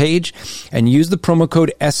listeners page and use the promo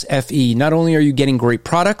code SFE. Not only are you getting great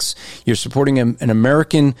products, you're supporting an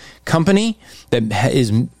American company that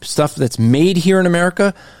is stuff that's made here in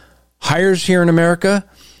America, hires here in America,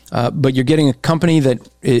 but you're getting a company that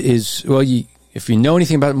is, if you know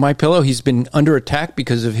anything about MyPillow, he's been under attack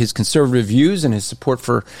because of his conservative views and his support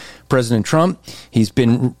for President Trump. He's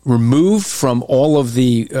been removed from all of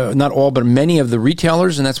the, not all, but many of the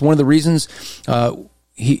retailers, and that's one of the reasons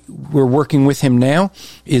we're working with him now,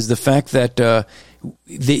 is the fact that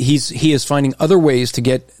he is finding other ways to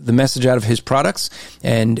get the message out of his products,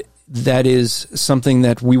 and that is something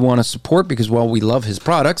that we want to support because while we love his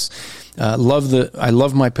products, I love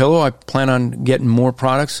MyPillow. I plan on getting more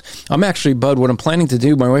products. I'm actually, Bud, what I'm planning to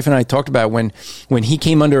do, my wife and I talked about when he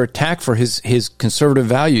came under attack for his conservative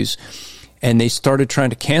values and they started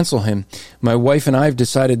trying to cancel him, my wife and I have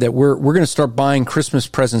decided that we're going to start buying Christmas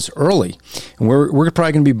presents early. And we're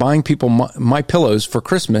probably going to be buying people my pillows for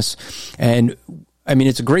Christmas. And I mean,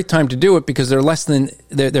 it's a great time to do it because they're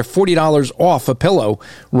 $40 off a pillow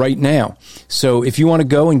right now. So if you want to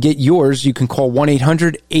go and get yours, you can call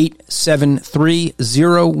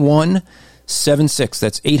 1-800-873-01 0176.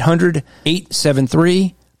 That's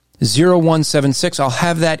 800-873-0176. I'll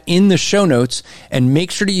have that in the show notes, and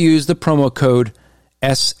make sure to use the promo code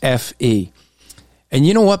SFE. And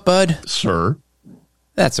you know what, Bud? Sir?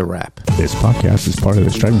 That's a wrap. This podcast is part of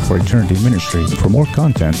the Striving for Eternity ministry. For more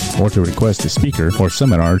content or to request a speaker or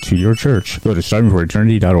seminar to your church, go to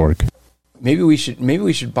strivingforeternity.org. Maybe we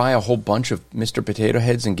should buy a whole bunch of Mr. Potato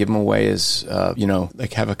Heads and give them away as,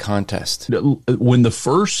 like have a contest. When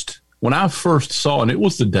I first saw, and it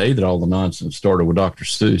was the day that all the nonsense started with Dr.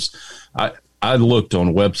 Seuss, I looked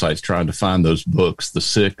on websites trying to find those books, the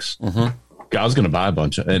 6. Mm-hmm. I was going to buy a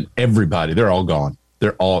bunch of, and everybody, they're all gone.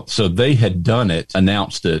 So they had done it,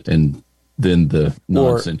 announced it, and then the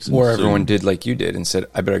nonsense. Or everyone did like you did and said,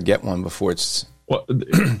 I better get one before it's,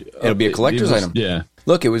 it'll be a collector's item. Yeah.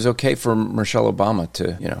 Look, it was okay for Michelle Obama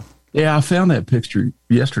to, Yeah, I found that picture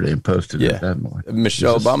yesterday and posted it.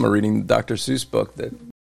 Michelle Obama reading the Dr. Seuss book.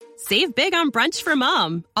 Save big on brunch for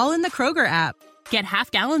mom, all in the Kroger app. Get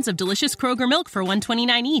half gallons of delicious Kroger milk for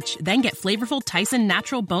 $1.29 each. Then get flavorful Tyson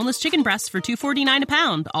natural boneless chicken breasts for $2.49 a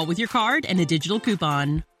pound, all with your card and a digital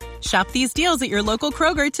coupon. Shop these deals at your local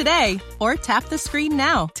Kroger today, or tap the screen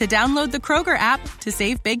now to download the Kroger app to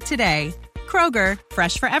save big today. Kroger,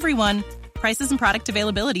 fresh for everyone. Prices and product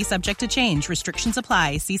availability subject to change. Restrictions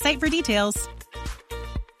apply. See site for details.